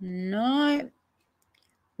 No.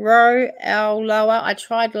 Row. L. Lower. I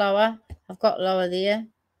tried lower. I've got lower there.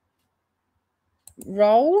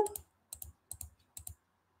 Roll.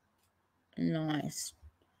 Nice.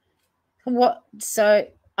 What? So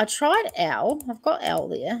I tried L. I've got L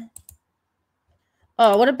there.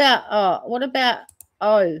 Oh, what about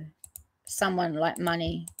O? Someone like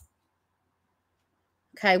money.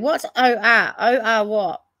 Okay, what's OR? OR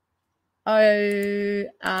what?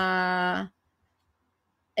 O-R-E?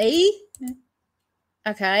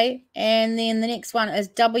 Okay, and then the next one is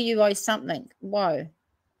W-O something. Whoa.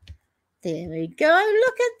 There we go.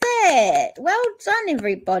 Look at that. Well done,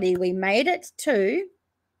 everybody. We made it to,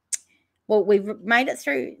 well, we made it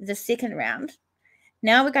through the second round.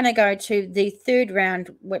 Now we're going to go to the third round,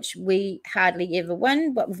 which we hardly ever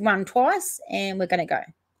win, but we've won twice, and we're going to go.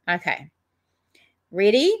 Okay.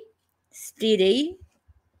 Ready, steady,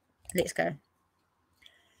 let's go.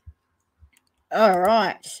 All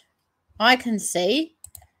right. I can see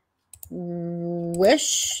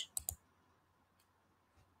wish,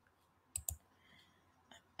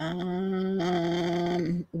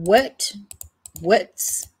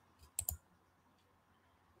 wits.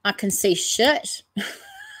 I can see shit.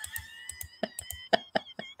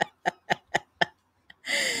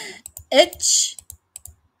 Itch.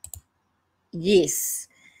 Yes.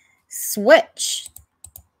 Switch.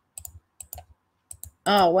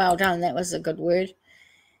 Oh, well done. That was a good word.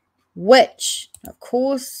 Which, of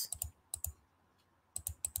course.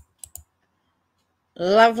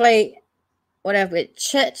 Lovely. Whatever.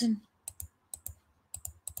 Chit.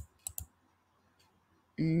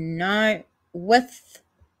 No. With.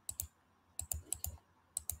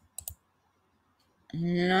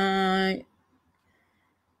 No.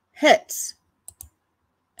 Hits.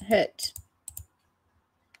 Hit.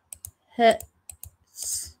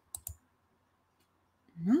 Hits.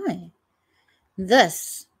 No.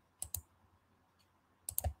 This.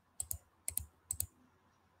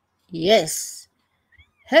 Yes.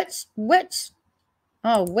 Hit. Wit.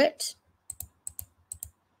 Oh, wit.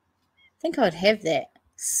 I think I would have that.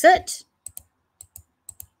 Sit.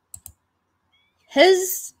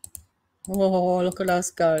 His. Oh, look at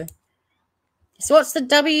us go. So what's the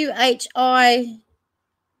W-H-I?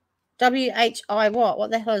 W-H-I what?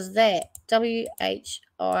 What the hell is that?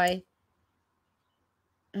 W-H-I.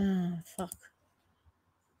 Oh, fuck.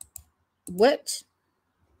 Wit.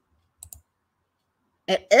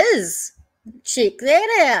 It is. Check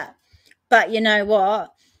that out. But you know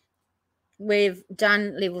what? We've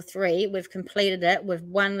done level 3. We've completed it. We've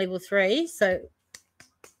won level 3. So,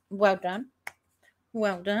 well done.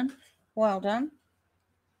 Well done. Well done.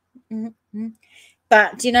 Mm-hmm.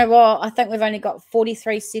 But do you know what? I think we've only got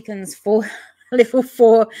 43 seconds for level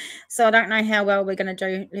 4. So I don't know how well we're going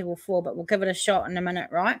to do level 4, but we'll give it a shot in a minute,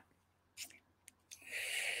 right?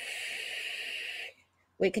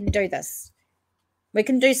 We can do this. We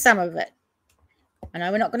can do some of it. I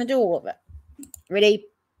know we're not going to do all of it. Ready?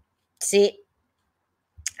 Set.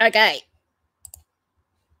 Okay.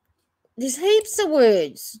 There's heaps of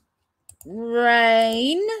words.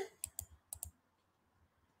 Rain.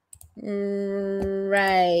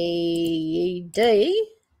 Rady.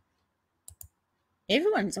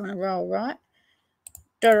 Everyone's on a roll, right?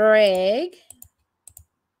 Drag.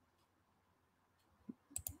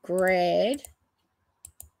 Grad.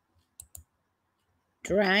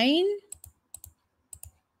 Drain.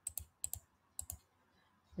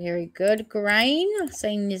 Very good. Grain. I've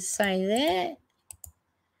seen you say that.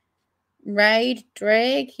 Raid,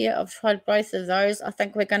 drag. Yeah, I've tried both of those. I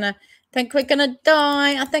think we're gonna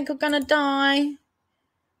die. I think we're gonna die.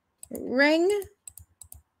 Ring.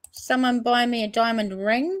 Someone buy me a diamond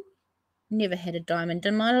ring. Never had a diamond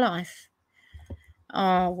in my life.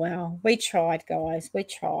 Oh, well, we tried, guys. We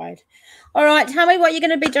tried. All right, tell me what you're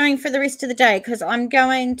going to be doing for the rest of the day, because I'm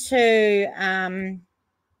going to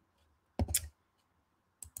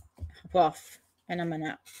hop off in a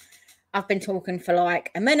minute. I've been talking for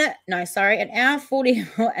like a minute. No, sorry, an hour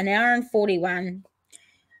and 41.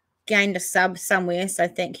 Gained a sub somewhere, so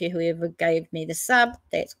thank you, whoever gave me the sub.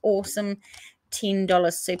 That's awesome.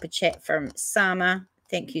 $10 super chat from Sama.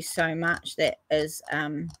 Thank you so much. That is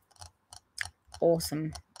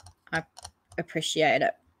awesome. I appreciate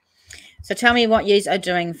it. So tell me what you are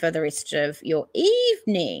doing for the rest of your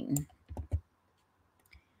evening.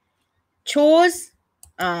 Chores.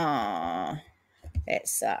 Oh, that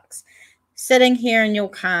sucks. Sitting here in your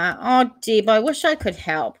car. Oh, Deb, I wish I could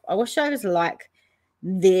help. I wish I was like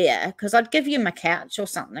there, because I'd give you my couch or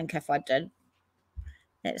something if I did.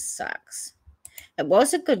 That sucks. It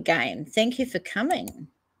was a good game. Thank you for coming.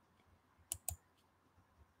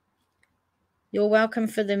 You're welcome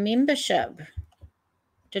for the membership.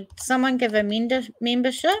 Did someone give a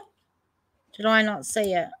membership? Did I not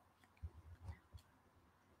see it?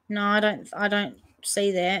 No, I don't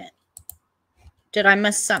see that. Did I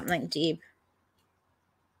miss something, Deb?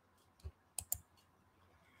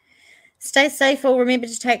 Stay safe all. Remember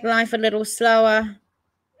to take life a little slower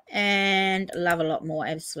and love a lot more.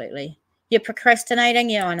 Absolutely. You're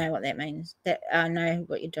procrastinating. Yeah, I know what that means. That I know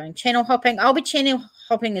what you're doing. Channel hopping. I'll be channel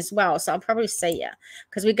hopping as well, so I'll probably see you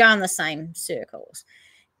because we go in the same circles.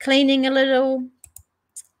 Cleaning a little.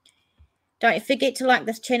 Don't forget to like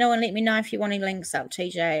this channel and let me know if you want any links up,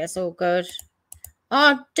 TJ. It's all good.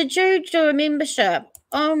 Oh, did you do a membership?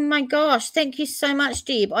 Oh my gosh. Thank you so much,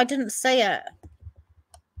 Deb. I didn't see it.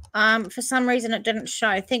 For some reason it didn't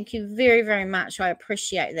show. Thank you very, very much. I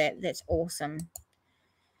appreciate that. That's awesome.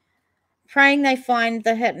 Praying they find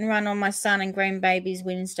the hit and run on my son and grandbabies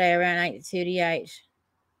Wednesday around 8:38.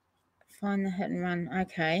 Find the hit and run.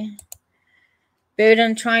 Okay.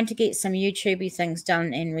 Burden, trying to get some YouTubey things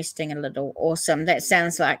done and resting a little. Awesome. That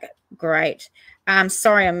sounds like great.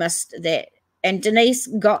 Sorry I missed that. And Denise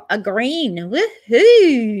got a green.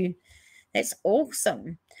 Woohoo! That's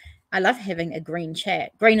awesome. I love having a green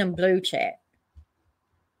chat. Green and blue chat.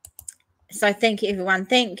 So thank you, everyone.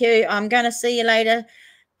 Thank you. I'm going to see you later.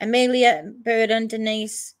 Amelia, Burden,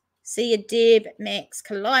 Denise. See you, Deb, Max,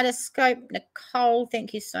 Kaleidoscope, Nicole.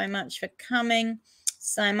 Thank you so much for coming.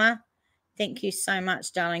 Soma. Thank you so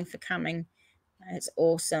much, darling, for coming. It's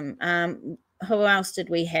awesome. Who else did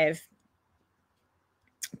we have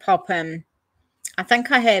pop in? I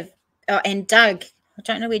think I have, oh, and Doug. I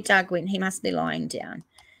don't know where Doug went. He must be lying down.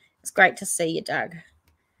 It's great to see you, Doug.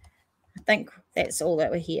 I think that's all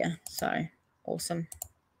that we're here. So, awesome.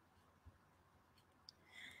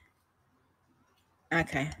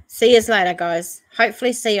 Okay. See you later, guys.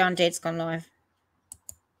 Hopefully see you on Dad's Gone Live.